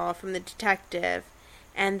phone call from the detective,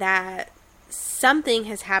 and that something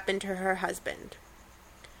has happened to her husband.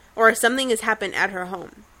 Or something has happened at her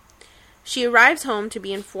home. She arrives home to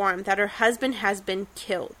be informed that her husband has been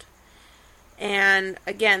killed. And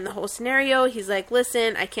again, the whole scenario, he's like,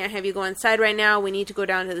 listen, I can't have you go inside right now. We need to go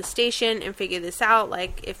down to the station and figure this out.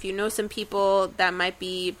 If you know some people that might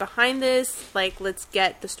be behind this, let's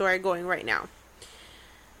get the story going right now.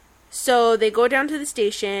 So they go down to the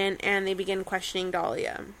station and they begin questioning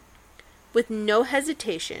Dahlia. With no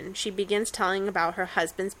hesitation, she begins telling about her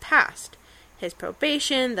husband's past, his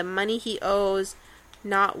probation, the money he owes,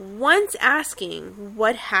 not once asking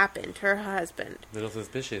what happened to her husband. Little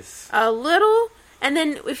suspicious. A little. And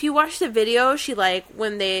then if you watch the video, she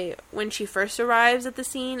when she first arrives at the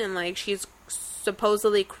scene and she's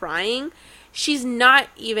supposedly crying, she's not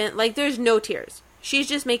even there's no tears. She's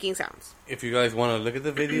just making sounds. If you guys want to look at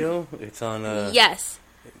the video, it's on Yes.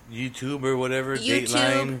 YouTube or whatever.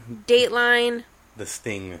 YouTube, Dateline, The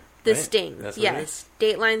Sting. The right? Sting. That's what it Yes.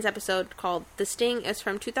 Dateline's episode called The Sting is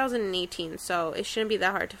from 2018, so it shouldn't be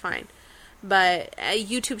that hard to find. But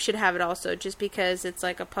YouTube should have it also, just because it's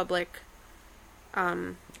a public...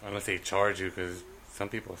 Unless they charge you, because some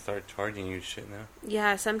people start charging you shit now.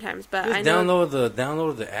 Yeah, sometimes, but Just I know...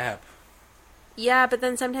 download the app. Yeah, but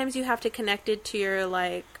then sometimes you have to connect it to your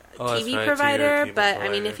that's TV right, provider. cable But I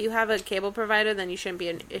mean, provider. if you have a cable provider, then you shouldn't be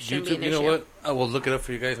it shouldn't be YouTube, an you issue. know what? I will look it up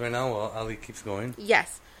for you guys right now while Ali keeps going.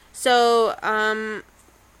 Yes. So,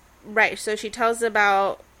 right. So she tells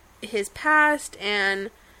about his past,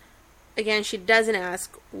 and again, she doesn't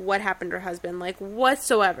ask what happened to her husband,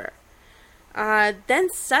 whatsoever. Then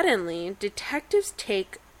suddenly, detectives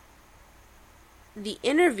take the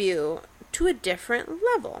interview to a different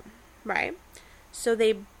level, right? So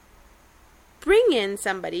they bring in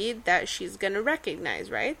somebody that she's going to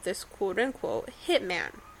recognize, right? This quote-unquote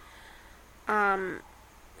hitman.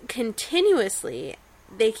 Continuously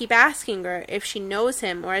they keep asking her if she knows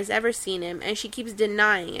him or has ever seen him, and she keeps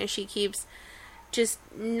denying, and she keeps just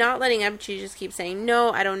not letting up. She just keeps saying,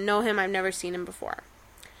 no, I don't know him, I've never seen him before.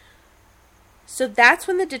 So that's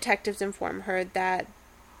when the detectives inform her that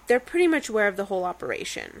they're pretty much aware of the whole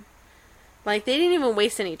operation. Like, they didn't even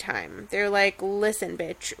waste any time. They're like, listen,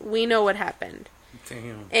 bitch, we know what happened.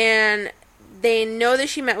 Damn. And they know that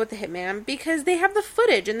she met with the hitman because they have the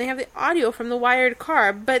footage and they have the audio from the wired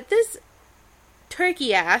car. But this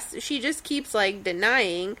turkey ass, she just keeps, like,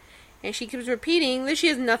 denying, and she keeps repeating that she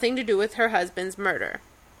has nothing to do with her husband's murder.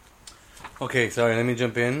 Okay, sorry, let me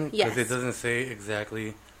jump in. Yes. Because it doesn't say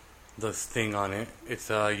exactly the Sting on it. It's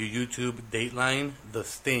your YouTube Dateline, the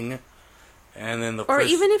Sting, and then the Or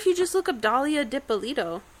first... even if you just look up Dahlia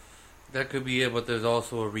Dippolito. That could be it, but there's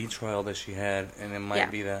also a retrial that she had, and it might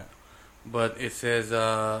be that. But it says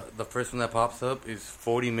the first one that pops up is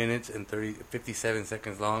 40 minutes and 57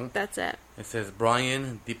 seconds long. That's it. It says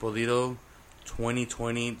Brian Dippolito,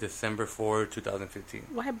 2020, December 4, 2015.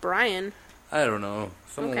 Why Brian? I don't know.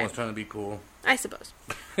 Someone was trying to be cool. I suppose.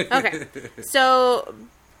 Okay. So...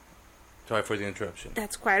 Sorry for the interruption.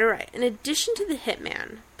 That's quite alright. In addition to the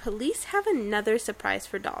hitman, police have another surprise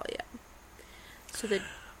for Dahlia. So the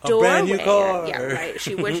doorway... A brand new car! Yeah, right.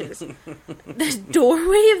 She wishes. The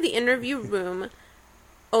doorway of the interview room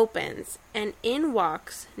opens, and in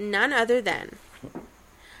walks none other than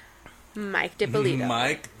Mike Dippolito.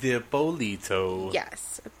 Mike Dippolito.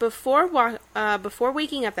 Yes. Before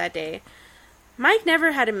waking up that day, Mike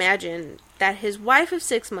never had imagined that his wife of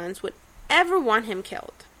 6 months would ever want him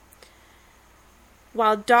killed.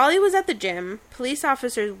 While Dolly was at the gym, police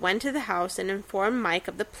officers went to the house and informed Mike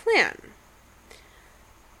of the plan.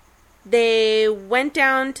 They went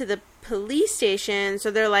down to the police station, so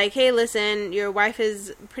they're like, hey, listen, your wife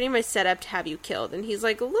is pretty much set up to have you killed. And he's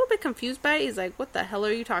like a little bit confused by it. He's like, what the hell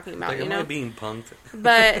are you talking about? Like, am I being punked?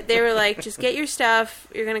 But they were like, just get your stuff.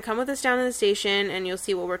 You're going to come with us down to the station, and you'll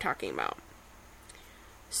see what we're talking about.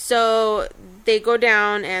 So they go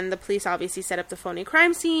down, and the police obviously set up the phony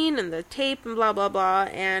crime scene and the tape and blah, blah, blah.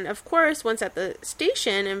 And, of course, once at the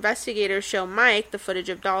station, investigators show Mike the footage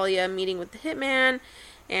of Dahlia meeting with the hitman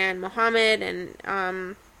and Mohammed,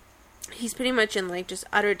 and he's pretty much in, like, just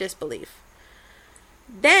utter disbelief.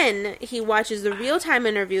 Then he watches the real-time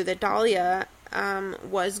interview that Dahlia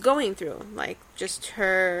was going through, like, just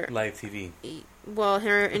her... Live TV. Well,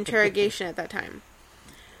 her interrogation at that time.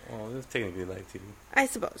 Well, it's technically live TV. I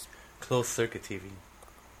suppose. Closed circuit TV.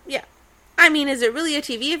 Yeah. I mean, is it really a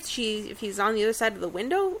TV if he's on the other side of the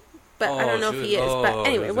window? But I don't know if he is. But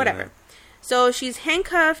anyway, whatever. So she's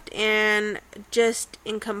handcuffed and just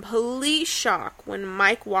in complete shock when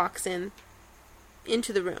Mike walks into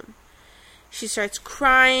the room. She starts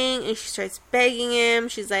crying and she starts begging him.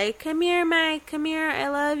 She's like, come here, Mike, come here, I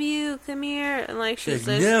love you, come here. And like, she's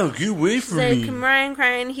like, no, get away from me. She's like,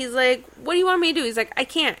 crying. He's like, what do you want me to do? He's like, I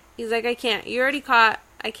can't. He's like, I can't. You're already caught.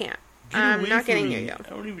 I can't. I'm not getting near you. I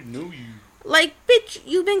don't even know you. Like, bitch,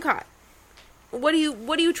 you've been caught. What are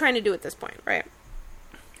you trying to do at this point, right?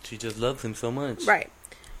 She just loves him so much. Right.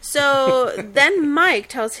 So then Mike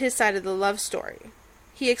tells his side of the love story.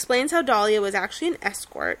 He explains how Dahlia was actually an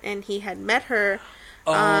escort, and he had met her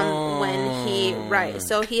when he... Right.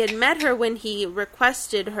 So he had met her when he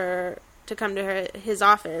requested her to come to his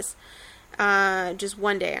office just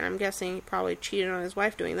one day. And I'm guessing he probably cheated on his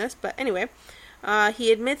wife doing this. But anyway,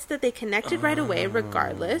 he admits that they connected right away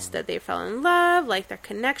regardless, that they fell in love, like their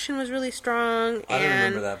connection was really strong. I don't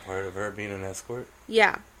remember that part of her being an escort.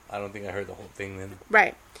 Yeah. I don't think I heard the whole thing then.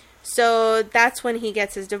 Right. So that's when he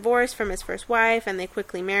gets his divorce from his first wife, and they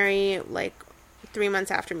quickly marry, like, 3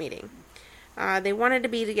 months after meeting. They wanted to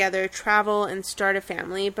be together, travel, and start a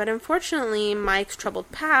family, but unfortunately, Mike's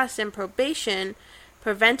troubled past and probation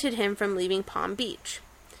prevented him from leaving Palm Beach.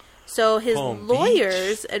 So his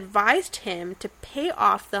lawyers advised him to pay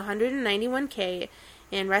off the $191K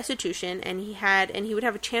in restitution, and he would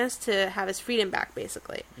have a chance to have his freedom back,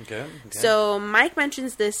 basically. Okay. So Mike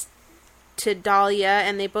mentions this to Dahlia,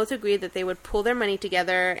 and they both agreed that they would pool their money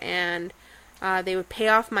together and they would pay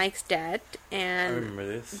off Mike's debt. And I remember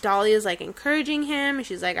this. Dahlia's like encouraging him.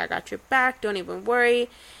 She's like, I got your back, don't even worry.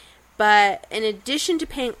 But in addition to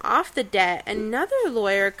paying off the debt, another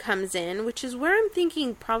lawyer comes in, which is where I'm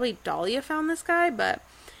thinking probably Dahlia found this guy, but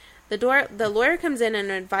the lawyer comes in and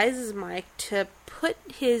advises Mike to put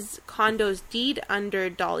his condo's deed under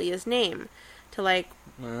Dahlia's name, to like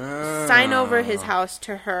sign over his house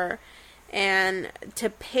to her, and to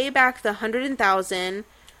pay back the $100,000,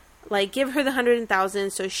 like give her the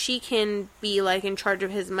 $100,000 so she can be like in charge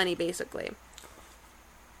of his money, basically.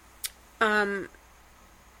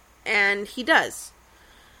 And he does.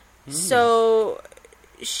 So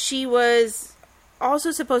she was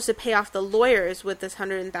also supposed to pay off the lawyers with this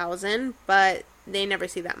 $100,000, but they never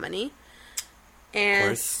see that money.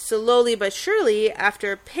 And slowly but surely,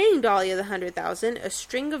 after paying Dahlia the $100,000, a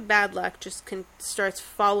string of bad luck just starts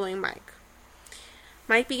following Mike.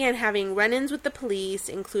 Mike began having run-ins with the police,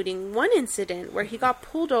 including one incident where he got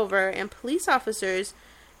pulled over and police officers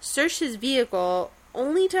searched his vehicle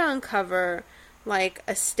only to uncover, like,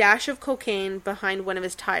 a stash of cocaine behind one of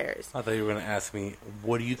his tires. I thought you were going to ask me,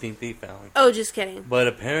 what do you think they found? Oh, just kidding. But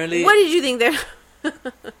apparently... What did you think they...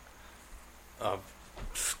 A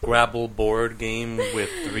Scrabble board game with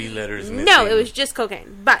 3 letters missing. No, it was just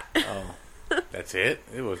cocaine, but... Oh. That's it?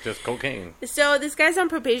 It was just cocaine. So this guy's on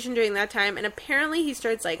probation during that time, and apparently he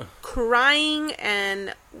starts, like, crying,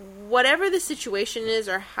 and whatever the situation is,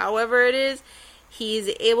 or however it is,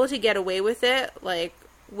 he's able to get away with it, like,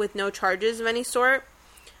 with no charges of any sort.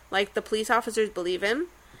 Like, the police officers believe him.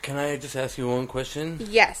 Can I just ask you one question?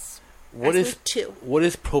 Yes. What is two? What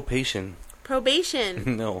is probation?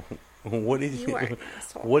 Probation. No. What is you are an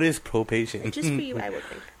asshole. What is probation? Just for you, I would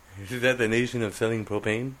think. Is that the nation of selling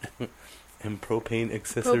propane? And propane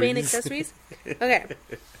accessories? Propane accessories? Okay.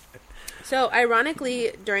 So,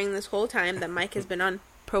 ironically, during this whole time that Mike has been on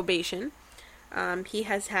probation, he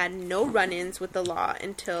has had no run-ins with the law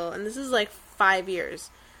until, and this is like 5 years.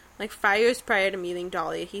 Like 5 years prior to meeting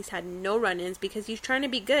Dahlia, he's had no run-ins because he's trying to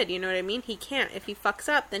be good, you know what I mean? He can't. If he fucks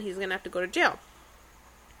up, then he's going to have to go to jail.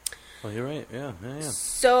 Well, you're right. Yeah.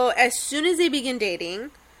 So, as soon as they begin dating,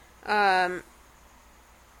 all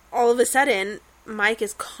of a sudden, Mike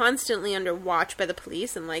is constantly under watch by the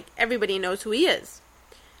police, and, like, everybody knows who he is.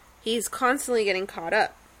 He's constantly getting caught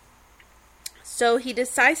up. So, he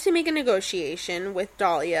decides to make a negotiation with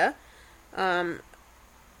Dahlia,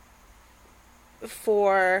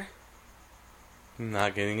 for...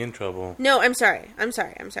 Not getting in trouble. No, I'm sorry.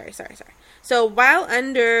 So, while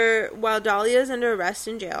Dahlia's under arrest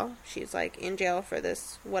in jail, she's, like, in jail for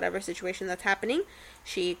this whatever situation that's happening,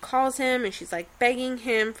 she calls him, and she's, like, begging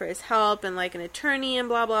him for his help, and, like, an attorney, and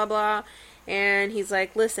blah, blah, blah, and he's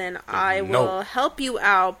like, listen, I will help you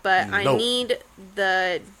out, but I need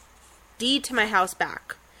the deed to my house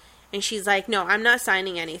back. And she's like, no, I'm not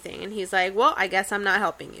signing anything. And he's like, well, I guess I'm not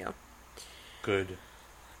helping you. Good.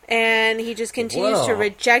 And he just continues to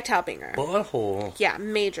reject helping her. Butthole. Yeah,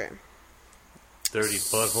 major. Dirty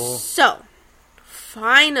butthole. So,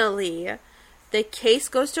 finally, the case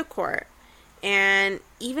goes to court, and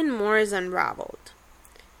even more is unraveled.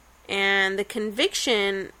 And the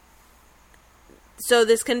conviction... So,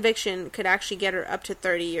 this conviction could actually get her up to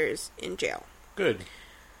 30 years in jail. Good.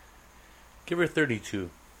 Give her 32.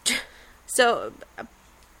 So...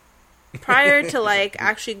 Prior to, like,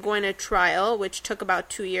 actually going to trial, which took about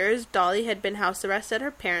 2 years, Dahlia had been house arrested at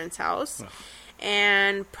her parents' house.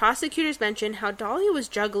 And prosecutors mentioned how Dahlia was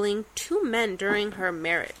juggling 2 men during her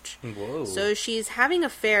marriage. Whoa. So she's having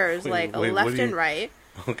affairs, left and right.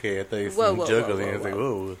 Okay, I thought you said juggling. I was like,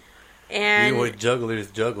 whoa. And you know what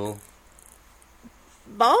jugglers juggle?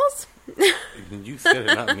 Balls? You said it,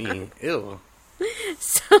 not me. Ew.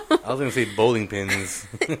 So I was going to say bowling pins.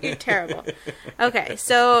 You're terrible. Okay,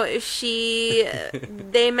 so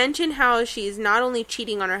they mention how she's not only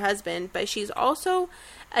cheating on her husband, but she's also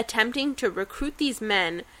attempting to recruit these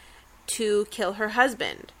men to kill her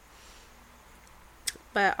husband.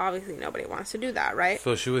 But obviously nobody wants to do that, right?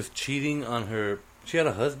 So she was cheating on her... She had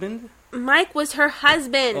a husband? Mike was her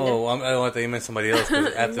husband. Oh, I thought you meant somebody else.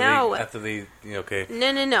 After they, okay.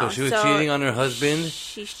 No. So she was cheating on her husband?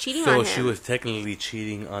 She's cheating on him. So she was technically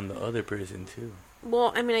cheating on the other person, too.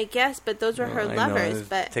 Well, I mean, I guess, but those were her lovers.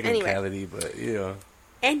 But technicality, anyway. But, you know.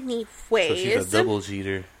 Anyways. So she's a double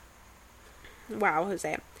cheater. Wow,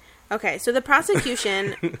 Jose. Okay, so the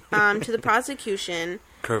prosecution,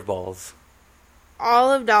 Curveballs.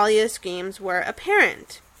 All of Dahlia's schemes were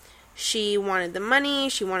apparent. She wanted the money,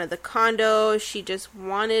 she wanted the condo, she just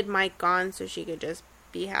wanted Mike gone so she could just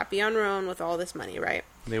be happy on her own with all this money, right?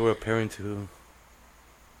 They were apparent to who?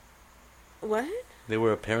 What? They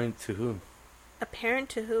were apparent to who? Apparent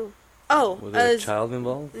to who? Oh. Was there a child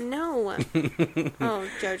involved? No. Oh,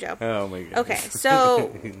 JoJo. Oh my god. Okay,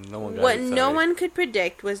 so no one could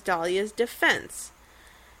predict was Dahlia's defense.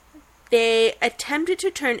 They attempted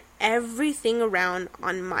to turn everything around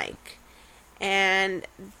on Mike. And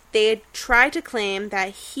they had tried to claim that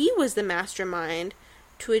he was the mastermind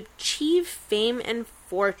to achieve fame and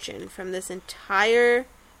fortune from this entire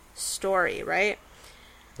story, right?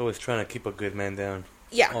 Always trying to keep a good man down.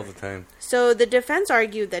 Yeah. All the time. So the defense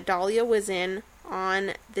argued that Dahlia was in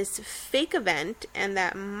on this fake event and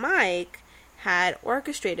that Mike had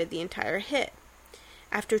orchestrated the entire hit.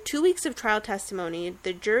 After 2 weeks of trial testimony,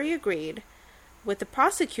 the jury agreed with the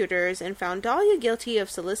prosecutors and found Dahlia guilty of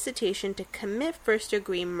solicitation to commit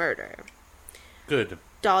first-degree murder. Good.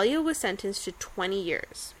 Dahlia was sentenced to 20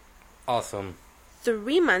 years. Awesome.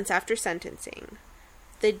 3 months after sentencing,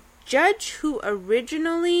 the judge who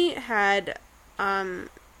originally had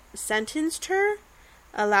sentenced her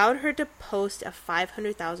allowed her to post a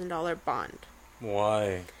 $500,000 bond.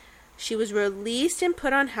 Why? She was released and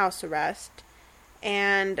put on house arrest,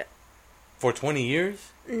 and... For 20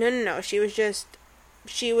 years? No. She was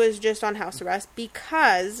just on house arrest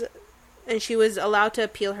because... And she was allowed to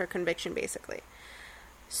appeal her conviction, basically.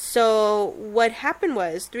 So, what happened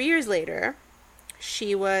was, 3 years later,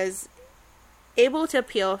 she was able to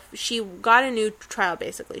appeal. She got a new trial,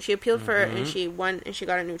 basically. She appealed for it, and she won, and she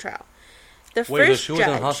got a new trial. The Wait, first so she judge,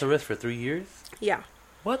 was on house arrest for 3 years? Yeah.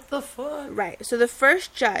 What the fuck? Right. So, the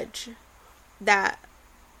first judge that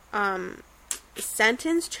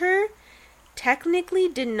sentenced her technically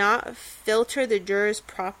did not filter the jurors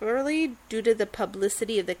properly due to the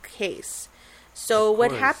publicity of the case. So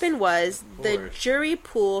what happened was the jury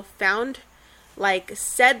pool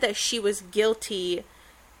said that she was guilty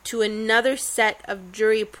to another set of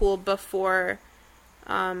jury pool before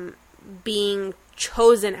being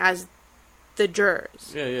chosen as the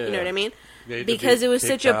jurors. Yeah. You know what I mean? Yeah, because it was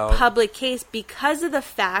such a public case because of the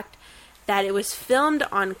fact that it was filmed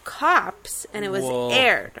on Cops and it was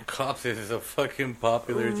aired. Cops is a fucking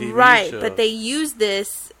popular TV right, show. but they used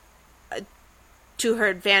this to her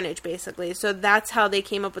advantage, basically. So that's how they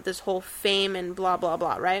came up with this whole fame and blah, blah,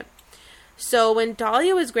 blah, right? So when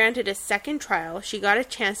Dahlia was granted a second trial, she got a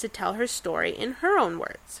chance to tell her story in her own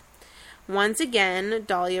words. Once again,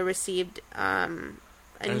 Dahlia received a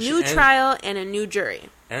new trial and a new jury.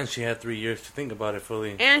 And she had 3 years to think about it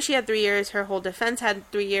fully. And she had 3 years. Her whole defense had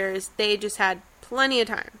 3 years. They just had plenty of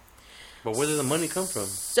time. But where did the money come from?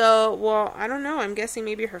 So, well, I don't know. I'm guessing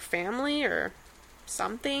maybe her family or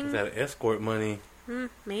something. Is that escort money?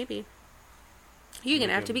 Maybe. You're going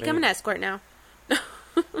to have to become an escort now.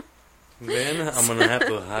 Then I'm going to have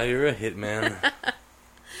to hire a hitman.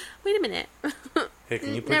 Wait a minute. Hey,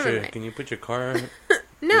 can you put your car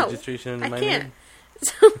no, registration in my can't. name?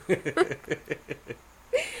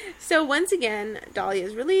 So once again, Dahlia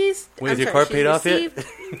is released. Wait, is your car paid off yet?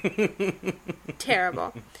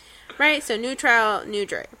 Terrible. Right, so new trial, new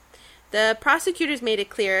jury. The prosecutors made it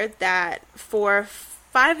clear that for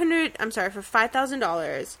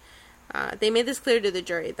 $5,000, they made this clear to the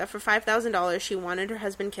jury that for $5,000 she wanted her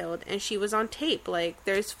husband killed, and she was on tape. Like,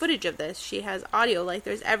 there's footage of this. She has audio. Like,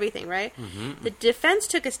 there's everything, right? Mm-hmm. The defense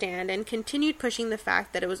took a stand and continued pushing the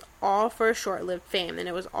fact that it was all for a short-lived fame, and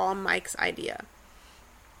it was all Mike's idea.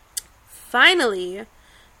 Finally,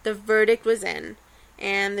 the verdict was in,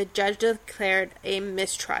 and the judge declared a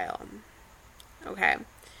mistrial. Okay.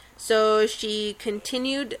 So she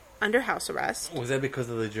continued under house arrest. Was that because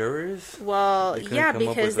of the jurors? Well, yeah,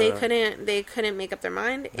 because they couldn't make up their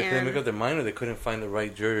mind. They couldn't make up their mind, or they couldn't find the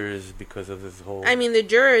right jurors because of this whole... I mean, the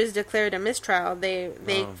jurors declared a mistrial. They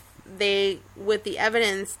with the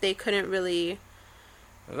evidence, they couldn't really...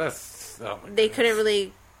 They couldn't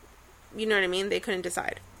really... You know what I mean? They couldn't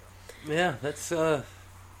decide. Yeah, that's... Wow.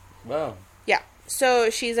 Yeah. So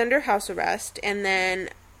she's under house arrest, and then...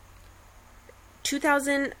 June of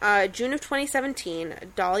 2017,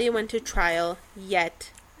 Dahlia went to trial yet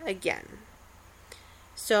again.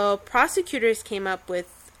 So prosecutors came up a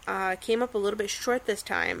little bit short this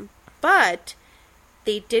time, but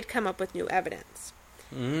they did come up with new evidence.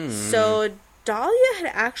 So Dahlia had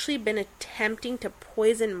actually been attempting to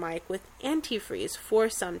poison Mike with antifreeze for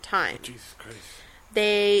some time. Jesus Christ.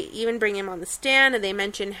 They even bring him on the stand, and he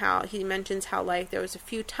mentions how like there was a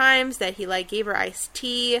few times that he like gave her iced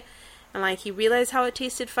tea. And, like, he realized how it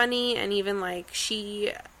tasted funny, and even, like,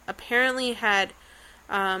 she apparently had,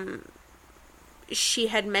 she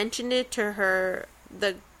had mentioned it to her,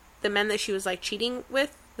 the men that she was, like, cheating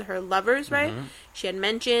with, her lovers, right? Mm-hmm. She had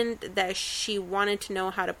mentioned that she wanted to know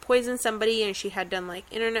how to poison somebody, and she had done, like,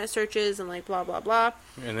 internet searches and, like, blah, blah, blah.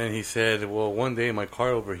 And then he said, well, one day my car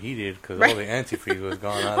overheated because all the antifreeze was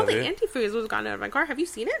gone out of it. All the antifreeze was gone out of my car. Have you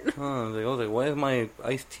seen it? I was like, why is my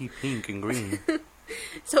iced tea pink and green?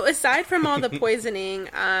 So aside from all the poisoning,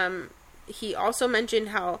 he also mentioned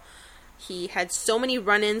how he had so many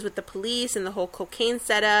run-ins with the police and the whole cocaine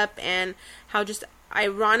setup, and how just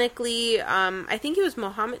ironically, I think it was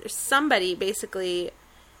Mohammed or somebody basically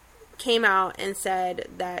came out and said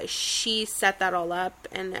that she set that all up,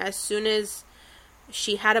 and as soon as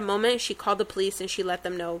she had a moment, she called the police and she let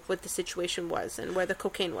them know what the situation was and where the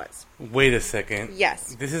cocaine was. Wait a second.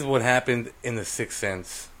 Yes. This is what happened in The Sixth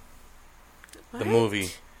Sense. What? The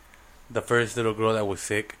movie. The first little girl that was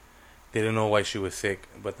sick, they didn't know why she was sick,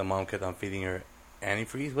 but the mom kept on feeding her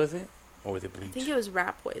antifreeze, was it? Or was it bleach? I think it was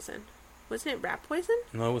rat poison. Wasn't it rat poison?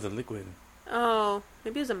 No, it was a liquid. Oh,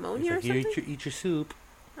 maybe it was ammonia or something? Here, eat your soup.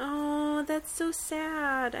 Oh, that's so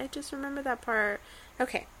sad. I just remember that part.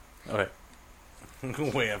 Okay. Alright.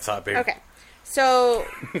 Way off topic. Okay. So,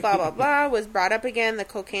 blah, blah, blah, was brought up again, the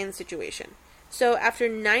cocaine situation. So, after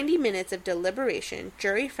 90 minutes of deliberation,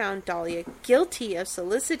 jury found Dahlia guilty of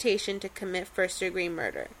solicitation to commit first-degree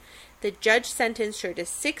murder. The judge sentenced her to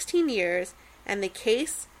 16 years, and the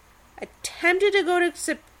case attempted to go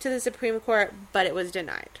to the Supreme Court, but it was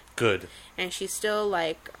denied. Good. And she's still,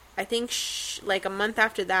 like, I think, like, a month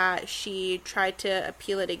after that, she tried to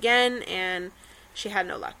appeal it again, and she had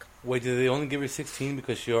no luck. Wait, did they only give her 16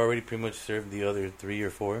 because she already pretty much served the other 3 or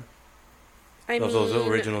 4? I mean, those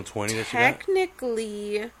original 20 that she got?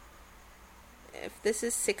 Technically, if this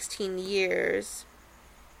is 16 years...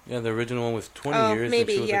 Yeah, the original one was 20 years.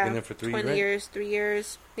 Maybe, and she was yeah. in there for 3, 20 right? years, 3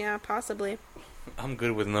 years. Yeah, possibly. I'm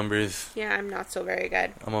good with numbers. Yeah, I'm not so very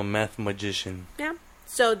good. I'm a math magician. Yeah.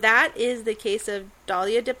 So that is the case of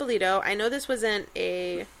Dahlia Dippolito. I know this wasn't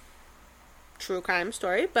a true crime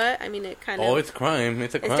story, but, I mean, it kind of... Oh, it's crime.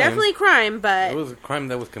 It's a crime. It's definitely crime, but... It was a crime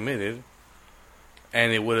that was committed.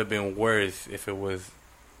 And it would have been worse if it was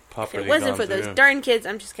properly If it wasn't gone for through. those darn kids,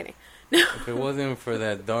 I'm just kidding. If it wasn't for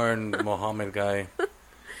that darn Mohammed guy.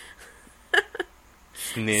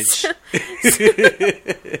 Snitch.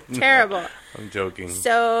 Terrible. I'm joking.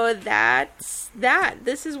 So that's that.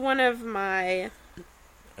 This is one of my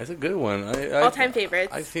That's a good one. all-time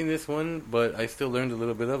favorites. I've seen this one, but I still learned a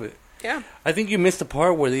little bit of it. Yeah. I think you missed the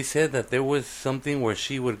part where they said that there was something where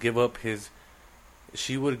she would give up his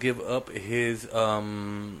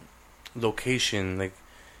location. Like,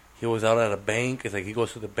 he was out at a bank. It's like he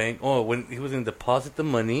goes to the bank. Oh, when he was going to deposit the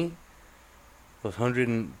money, those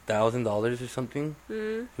 $100,000 or something.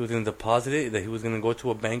 Mm. He was going to deposit it. That he was going to go to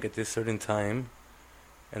a bank at this certain time,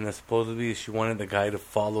 and that supposedly she wanted the guy to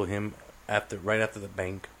follow him right after the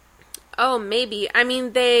bank. Oh, maybe. I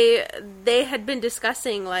mean, they had been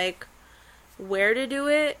discussing like where to do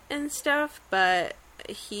it and stuff, but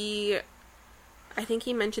I think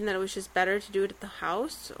he mentioned that it was just better to do it at the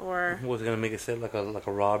house, or... Was it going to make it sound like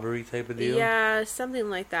a robbery type of deal? Yeah, something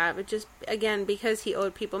like that. But just, again, because he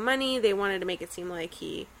owed people money, they wanted to make it seem like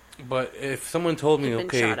he... But if someone told me, been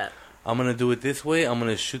okay, shot up. I'm going to do it this way, I'm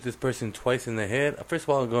going to shoot this person twice in the head. First of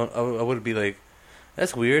all, I would be like,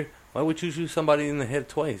 that's weird. Why would you shoot somebody in the head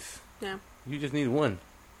twice? Yeah. You just need one.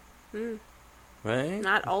 Mm. Right?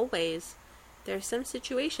 Not always. There's some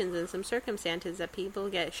situations and some circumstances that people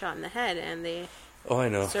get shot in the head and they I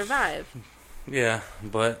know. survive. Yeah,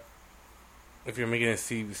 but if you're making it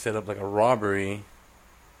set up like a robbery...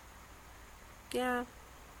 Yeah.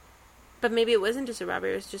 But maybe it wasn't just a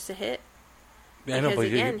robbery, it was just a hit. Yeah, I know, but,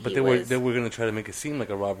 again, they were going to try to make it seem like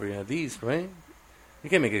a robbery at least, right? You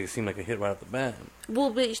can't make it seem like a hit right off the bat. Well,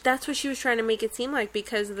 but that's what she was trying to make it seem like,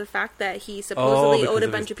 because of the fact that he supposedly owed a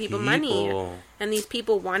bunch of people money, and these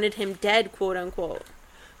people wanted him dead, quote unquote.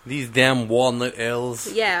 These damn walnut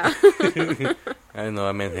L's. Yeah. I know,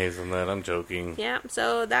 I meant hazelnut. I'm joking. Yeah,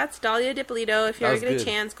 so that's Dahlia Dippolito. If you ever get good. a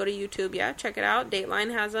chance, go to YouTube. Yeah, check it out.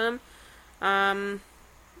 Dateline has them. I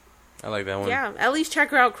like that one. Yeah, at least check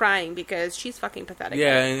her out crying, because she's fucking pathetic.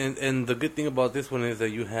 Yeah, and the good thing about this one is that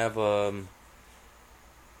you have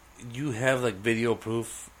like video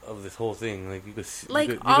proof of this whole thing. Like you could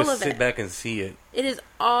sit back and see it. It is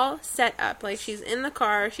all set up. Like, she's in the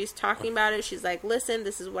car, she's talking about it, she's like, listen,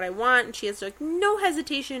 this is what I want, and she has like no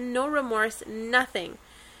hesitation, no remorse, nothing.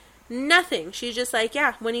 She's just like,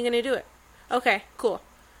 yeah, when are you gonna do it? Okay, cool.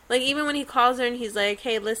 Like, even when he calls her and he's like,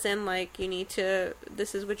 hey, listen, like,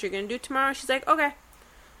 this is what you're gonna do tomorrow, she's like, okay.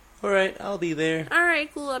 Alright, I'll be there.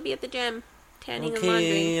 Alright, cool, I'll be at the gym. Tanning and laundry.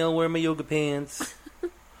 Okay, I'll wear my yoga pants.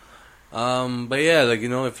 But yeah, like,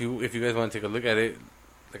 if you guys want to take a look at it,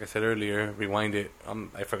 like I said earlier, rewind it.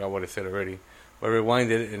 I forgot what I said already, but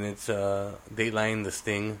rewind it, and it's Dateline, The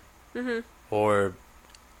Sting, or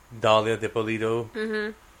Dahlia Dippolito,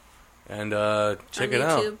 and check it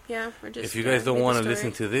out. Yeah, or just, if you guys don't want to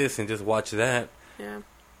listen to this and just watch that, yeah,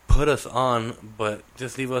 put us on, but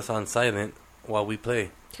just leave us on silent while we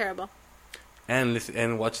play. Terrible. And listen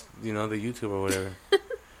and watch, the YouTube or whatever.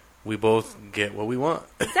 We both get what we want.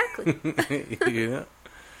 Exactly.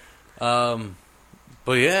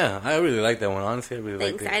 But yeah, I really like that one. Honestly, I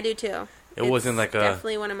really liked it. I do too. It wasn't like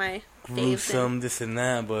definitely one of my gruesome this and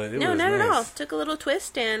that, but it was not nice. at all. Took a little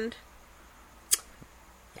twist and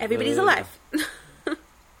everybody's alive.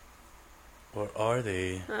 Or are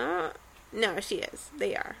they? No, she is.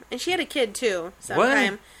 They are, and she had a kid too.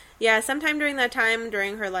 Sometime, sometime during that time,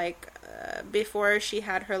 during her before she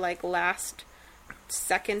had her last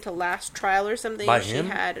second to last trial or something. By she him?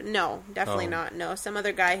 had no, definitely Oh. not. No, some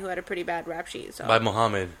other guy who had a pretty bad rap sheet. So By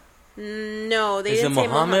Muhammad. no, they Is it didn't say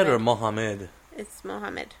Muhammad or Mohammed? It's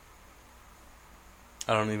Mohammed.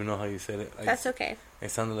 I don't even know how you said it. That's okay. It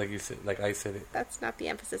sounded like you said, like I said it. That's not the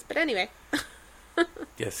emphasis. But anyway,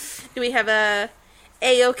 Yes. do we have a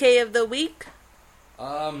A-OK of the week?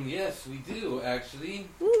 Yes, we do actually.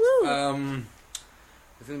 Woo-woo.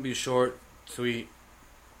 It's gonna be short, sweet.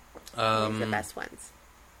 These the best ones.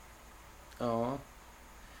 Oh,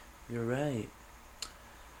 you're right.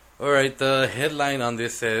 All right, the headline on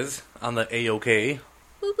this says on the A-OK.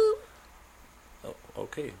 Woo-woo. Oh,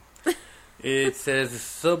 okay. It says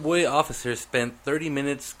subway officer spent 30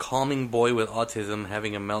 minutes calming boy with autism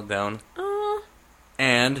having a meltdown, Oh,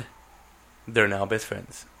 and they're now best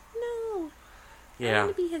friends. no. I Yeah.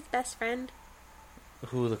 want to be his best friend.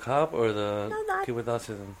 Who, the cop or the No, that- kid with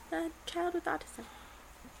autism? The child with autism.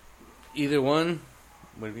 Either one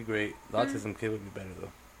would be great. The autism kid would be better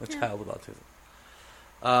though. A Yeah. child with autism.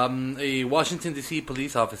 A Washington D.C.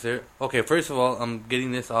 police officer. Okay, first of all, I'm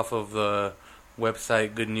getting this off of the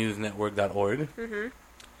website goodnewsnetwork.org, Mm-hmm.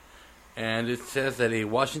 and it says that a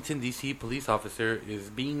Washington D.C. police officer is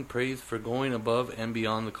being praised for going above and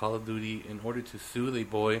beyond the call of duty in order to soothe a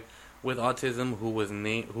boy with autism who was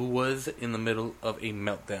in the middle of a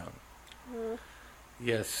meltdown.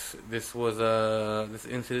 Yes, this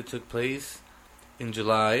incident took place in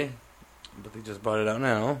July, but they just brought it out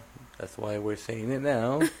now. That's why we're saying it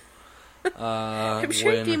now. I'm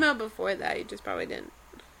sure it came out before that. You just probably didn't.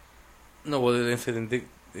 No, well, the incident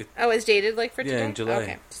Oh, it's dated like for Yeah, today? in July.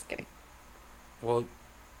 Okay, just kidding. well,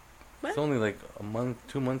 What? it's only like a month,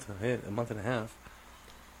 2 months ahead, a month and a half.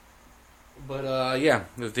 But yeah,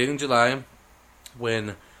 it was dated in July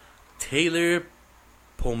when Taylor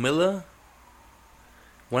Pomilla.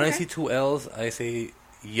 When I Okay. see two L's, I say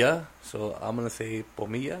yeah, so I'm gonna say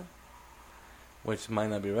Pomilla, which might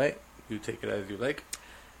not be right. You take it as you like.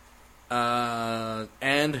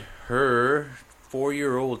 And her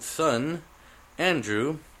 4-year-old son,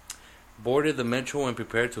 Andrew, boarded the metro and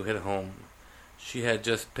prepared to head home. She had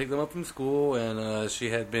just picked them up from school, and she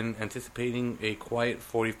had been anticipating a quiet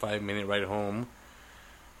 45-minute ride home.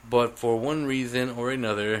 But for one reason or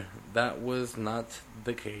another, that was not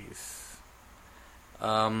the case.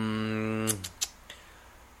 Her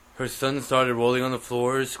son started rolling on the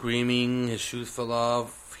floor, screaming. His shoes fell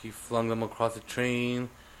off. He flung them across the train.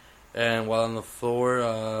 And while on the floor,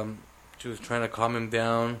 she was trying to calm him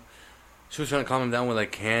down. She was trying to calm him down with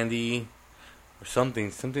like candy or something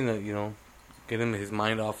that, you know, get him his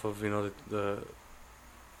mind off of, you know, the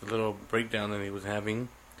little breakdown that he was having.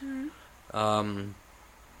 Mm-hmm.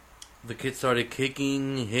 The kid started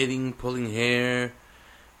kicking, hitting, pulling hair.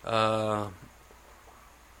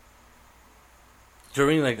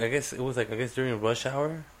 During during rush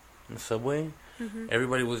hour in the subway, Mm-hmm.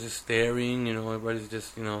 everybody was just staring. You know, everybody's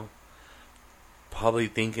just, you know, probably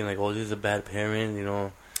thinking like, "Oh, this is a bad parent," you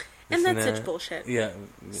know. And this that's that. such bullshit. Yeah,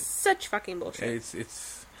 Such fucking bullshit.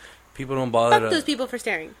 it's people don't bother. Fuck those people for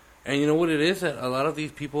staring. And you know what it is? That a lot of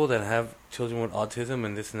these people that have children with autism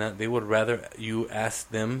and this and that, they would rather you ask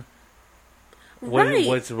them Right.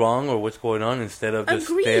 what's wrong or what's going on instead of just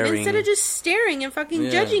Agreed. staring. Instead of just staring and fucking Yeah.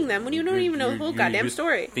 judging them when you don't even know the whole goddamn you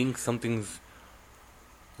story. think something's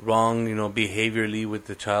wrong, you know, behaviorally with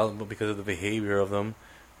the child, but because of the behavior of them,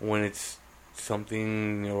 when it's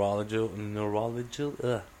something neurological.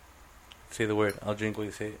 Say the word. I'll drink while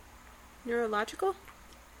you say it. Neurological?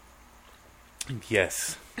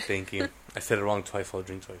 Yes, thank you. I said it wrong twice, so I'll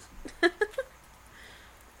drink twice.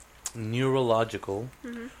 Neurological.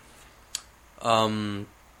 Mm-hmm.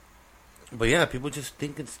 But yeah, people just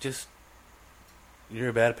think it's just you're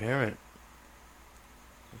a bad parent.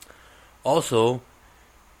 Also,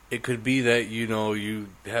 it could be that, you know, you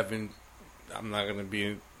haven't. I'm not gonna be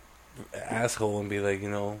an asshole and be like, you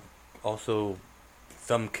know. Also,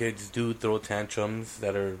 some kids do throw tantrums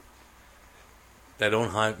that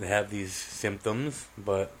don't have these symptoms,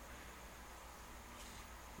 but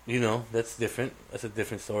you know, that's different. That's a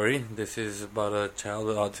different story. This is about a child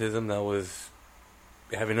with autism that was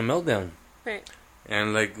having a meltdown. Right.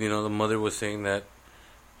 And like, you know, the mother was saying that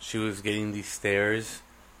she was getting these stares.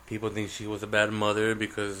 People think she was a bad mother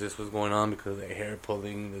because this was going on, because of the hair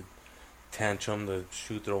pulling, the tantrum, the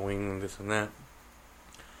shoe throwing, and this and that.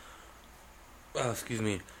 Excuse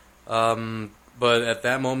me. But at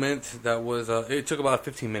that moment, that was it took about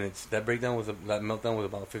 15 minutes. That meltdown was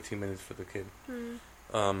about 15 minutes for the kid.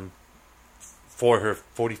 For her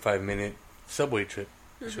 45-minute subway trip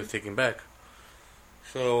she was taking back.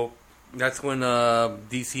 So that's when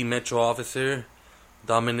DC Metro officer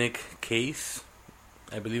Dominic Case,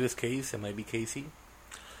 I believe it's Case, it might be Casey,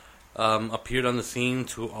 appeared on the scene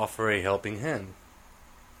to offer a helping hand.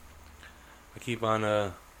 I keep on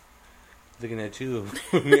looking at you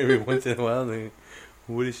every once in a while. Like,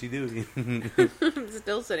 what is she doing? I'm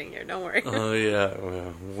still sitting here. Don't worry. Oh yeah.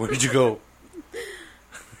 Well, where did you go?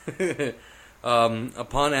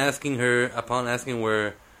 Upon asking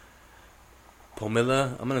where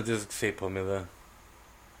Pomila, I'm gonna just say Pomila.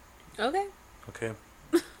 Okay. Okay.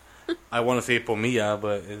 I want to say Pomilla,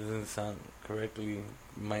 but it doesn't sound correctly.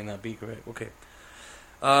 Might not be correct. Okay.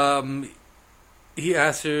 He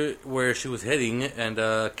asked her where she was heading, and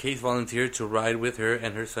Case volunteered to ride with her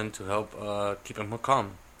and her son to help keep him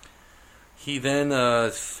calm. He then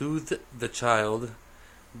soothed the child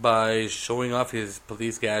by showing off his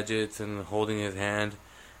police gadgets and holding his hand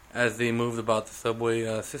as they moved about the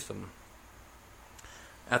subway system.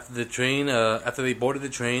 After they boarded the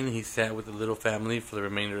train, he sat with the little family for the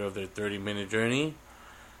remainder of their 30-minute journey.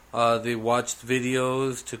 They watched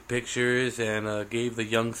videos, took pictures, and gave the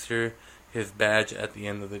youngster his badge at the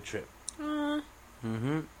end of the trip. Aww.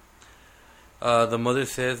 The mother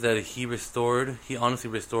says that he honestly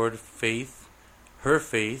restored her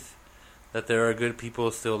faith, that there are good people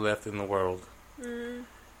still left in the world.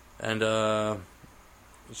 And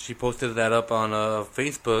she posted that up on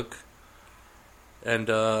Facebook. And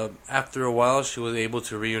after a while, she was able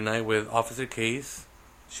to reunite with Officer Case.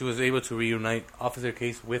 She was able to reunite Officer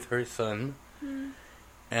Case with her son.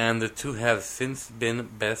 And the two have since been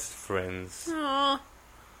best friends. Aww.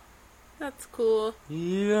 That's cool.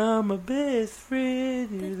 You are my best friend.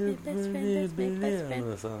 That's my best friend. That's my best friend. I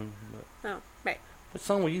know the song. Oh, right. What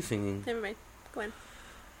song were you singing? Never mind. Go on.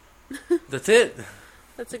 That's it.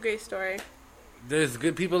 That's a great story. There's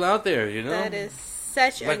good people out there, you know? That is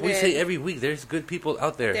such a like we say every week, there's good people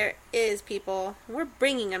out there. There is people. We're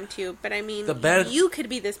bringing them to you, but I mean, you could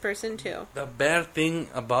be this person too. The bad thing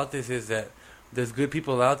about this is that there's good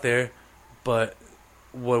people out there, but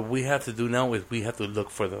what we have to do now is we have to look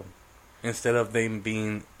for them instead of them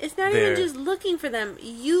being. It's not there. even just looking for them.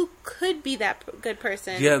 You could be that good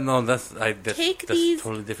person. Yeah, no, that's a these,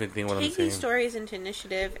 totally different thing. What I'm saying. Take these stories into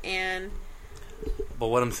initiative and. But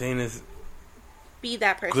what I'm saying is, be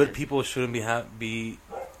that person. Good people shouldn't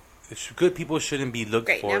Good people shouldn't be looked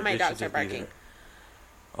Great, for. now my dogs are barking.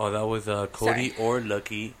 Oh, that was Cody or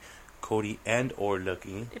Lucky. Cody and or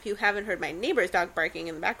Lucky. If you haven't heard my neighbor's dog barking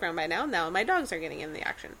in the background by now my dogs are getting in the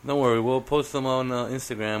action. Don't worry, we'll post them on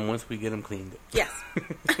Instagram once we get them cleaned. Yes.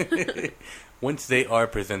 Once they are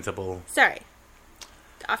presentable. Sorry.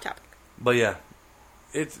 Off topic. But yeah,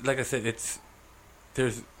 it's like I said,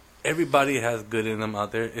 everybody has good in them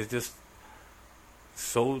out there. It's just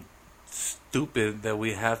so stupid that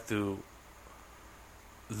we have to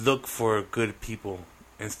look for good people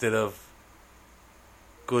instead of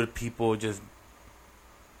good people just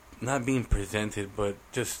not being presented, but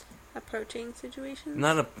just approaching situations.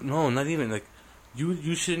 Not even like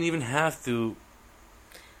you shouldn't even have to.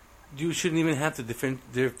 You shouldn't even have to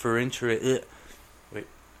differentiate. Wait.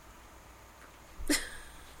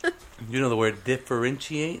 You know the word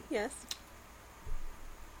differentiate? Yes.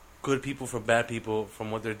 Good people from bad people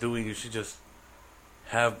from what they're doing. You should just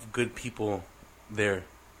have good people there.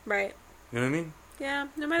 Right. You know what I mean? Yeah,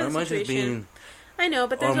 no matter the situation. I know,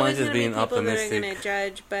 but there's always going to be people optimistic. that are going to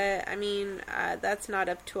judge. But, I mean, that's not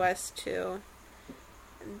up to us to...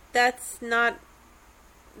 That's nothing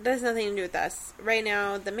to do with us. Right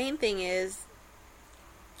now, the main thing is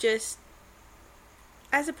just,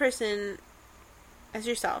 as a person, as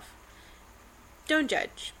yourself, don't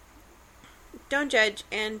judge. Don't judge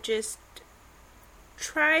and just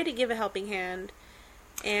try to give a helping hand.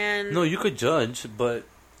 And no, you could judge, but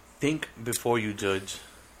think before you judge.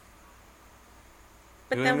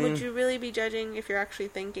 But you then would you really be judging if you're actually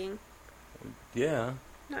thinking? Yeah.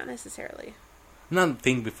 Not necessarily. Not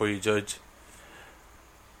think before you judge.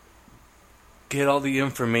 Get all the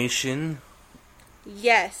information.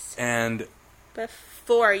 Yes. And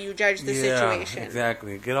before you judge the situation.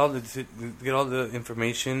 Exactly. Get all the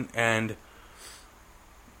information and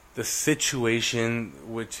the situation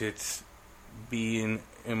which it's being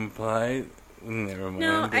implied. Never mind.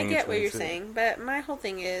 No, I get what you're saying, but my whole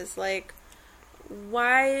thing is like,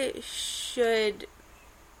 why should?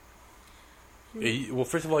 Well,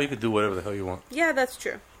 first of all, you could do whatever the hell you want. Yeah, that's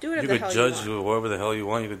true. Do whatever the hell you want. You could judge whatever the hell you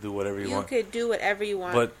want. You could do whatever you want. You could do whatever you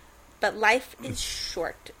want. But life is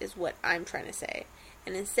short, is what I'm trying to say.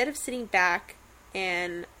 And instead of sitting back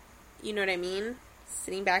and, you know what I mean?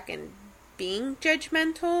 Sitting back and being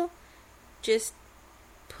judgmental, just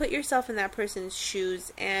put yourself in that person's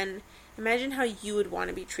shoes and imagine how you would want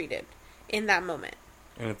to be treated in that moment.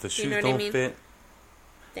 And if the shoes don't fit,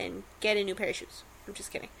 then get a new pair of shoes. I'm just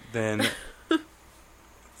kidding. Then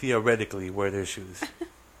theoretically wear their shoes.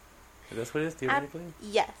 That's what it is, theoretically?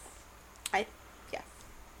 Yes. Yes.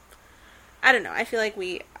 I don't know. I feel like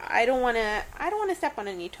I don't want to step on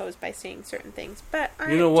any toes by saying certain things, but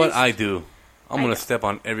You know what? I do. I'm going to step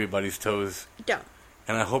on everybody's toes. Don't.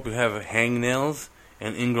 And I hope you have hangnails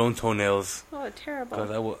and ingrown toenails. Oh, terrible.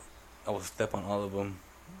 Because I will step on all of them.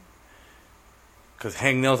 Because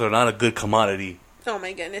hangnails are not a good commodity. Oh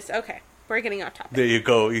my goodness. Okay. We're getting off topic. There you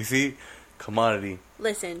go. You see? Commodity.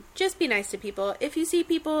 Listen, just be nice to people. If you see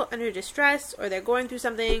people under distress or they're going through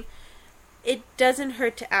something, it doesn't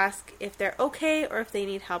hurt to ask if they're okay or if they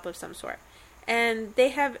need help of some sort. And they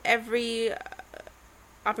have every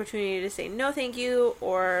opportunity to say no thank you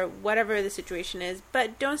or whatever the situation is,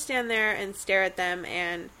 but don't stand there and stare at them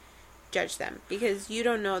and judge them because you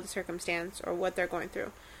don't know the circumstance or what they're going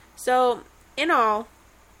through. So, in all,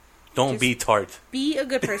 don't be tart. Be a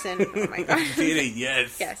good person. Oh my god.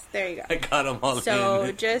 Yes. Yes, there you go. I got them all so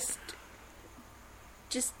in. just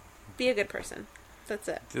be a good person. That's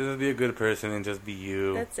it. Just be a good person and just be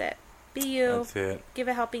you. That's it. Be you. That's it. Give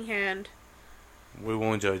a helping hand. We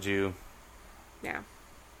won't judge you. Yeah.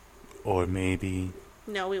 Or maybe.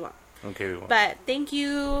 No, we won't. Okay, we won't. But thank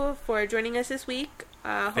you for joining us this week.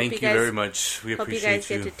 Thank you very much. We appreciate you. Hope you guys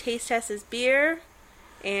get to taste test this beer.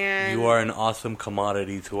 And you are an awesome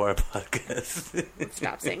commodity to our podcast.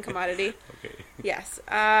 Stop saying commodity. Okay. Yes.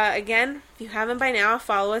 Again, if you haven't by now,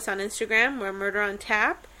 follow us on Instagram. We're Murder on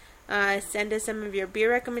Tap. Send us some of your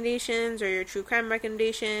beer recommendations or your true crime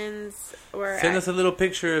recommendations. Or send us a little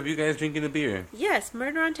picture of you guys drinking a beer. Yes,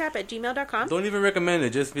 murderontap@gmail.com. Don't even recommend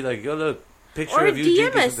it. Just be like, yo, look, picture or of you DM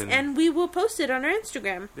drinking us, something. and we will post it on our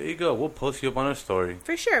Instagram. There you go. We'll post you up on our story.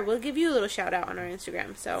 For sure. We'll give you a little shout out on our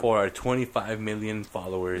Instagram. So for our 25 million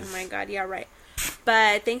followers. Oh my god, yeah, right.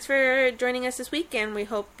 But thanks for joining us this week, and we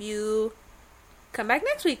hope you come back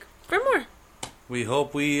next week for more. We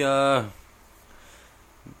hope we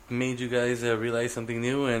made you guys realize something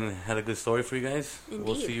new and had a good story for you guys. Indeed.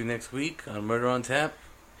 We'll see you next week on Murder on Tap.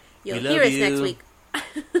 You'll hear us next week.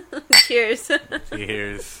 Cheers.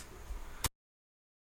 Cheers.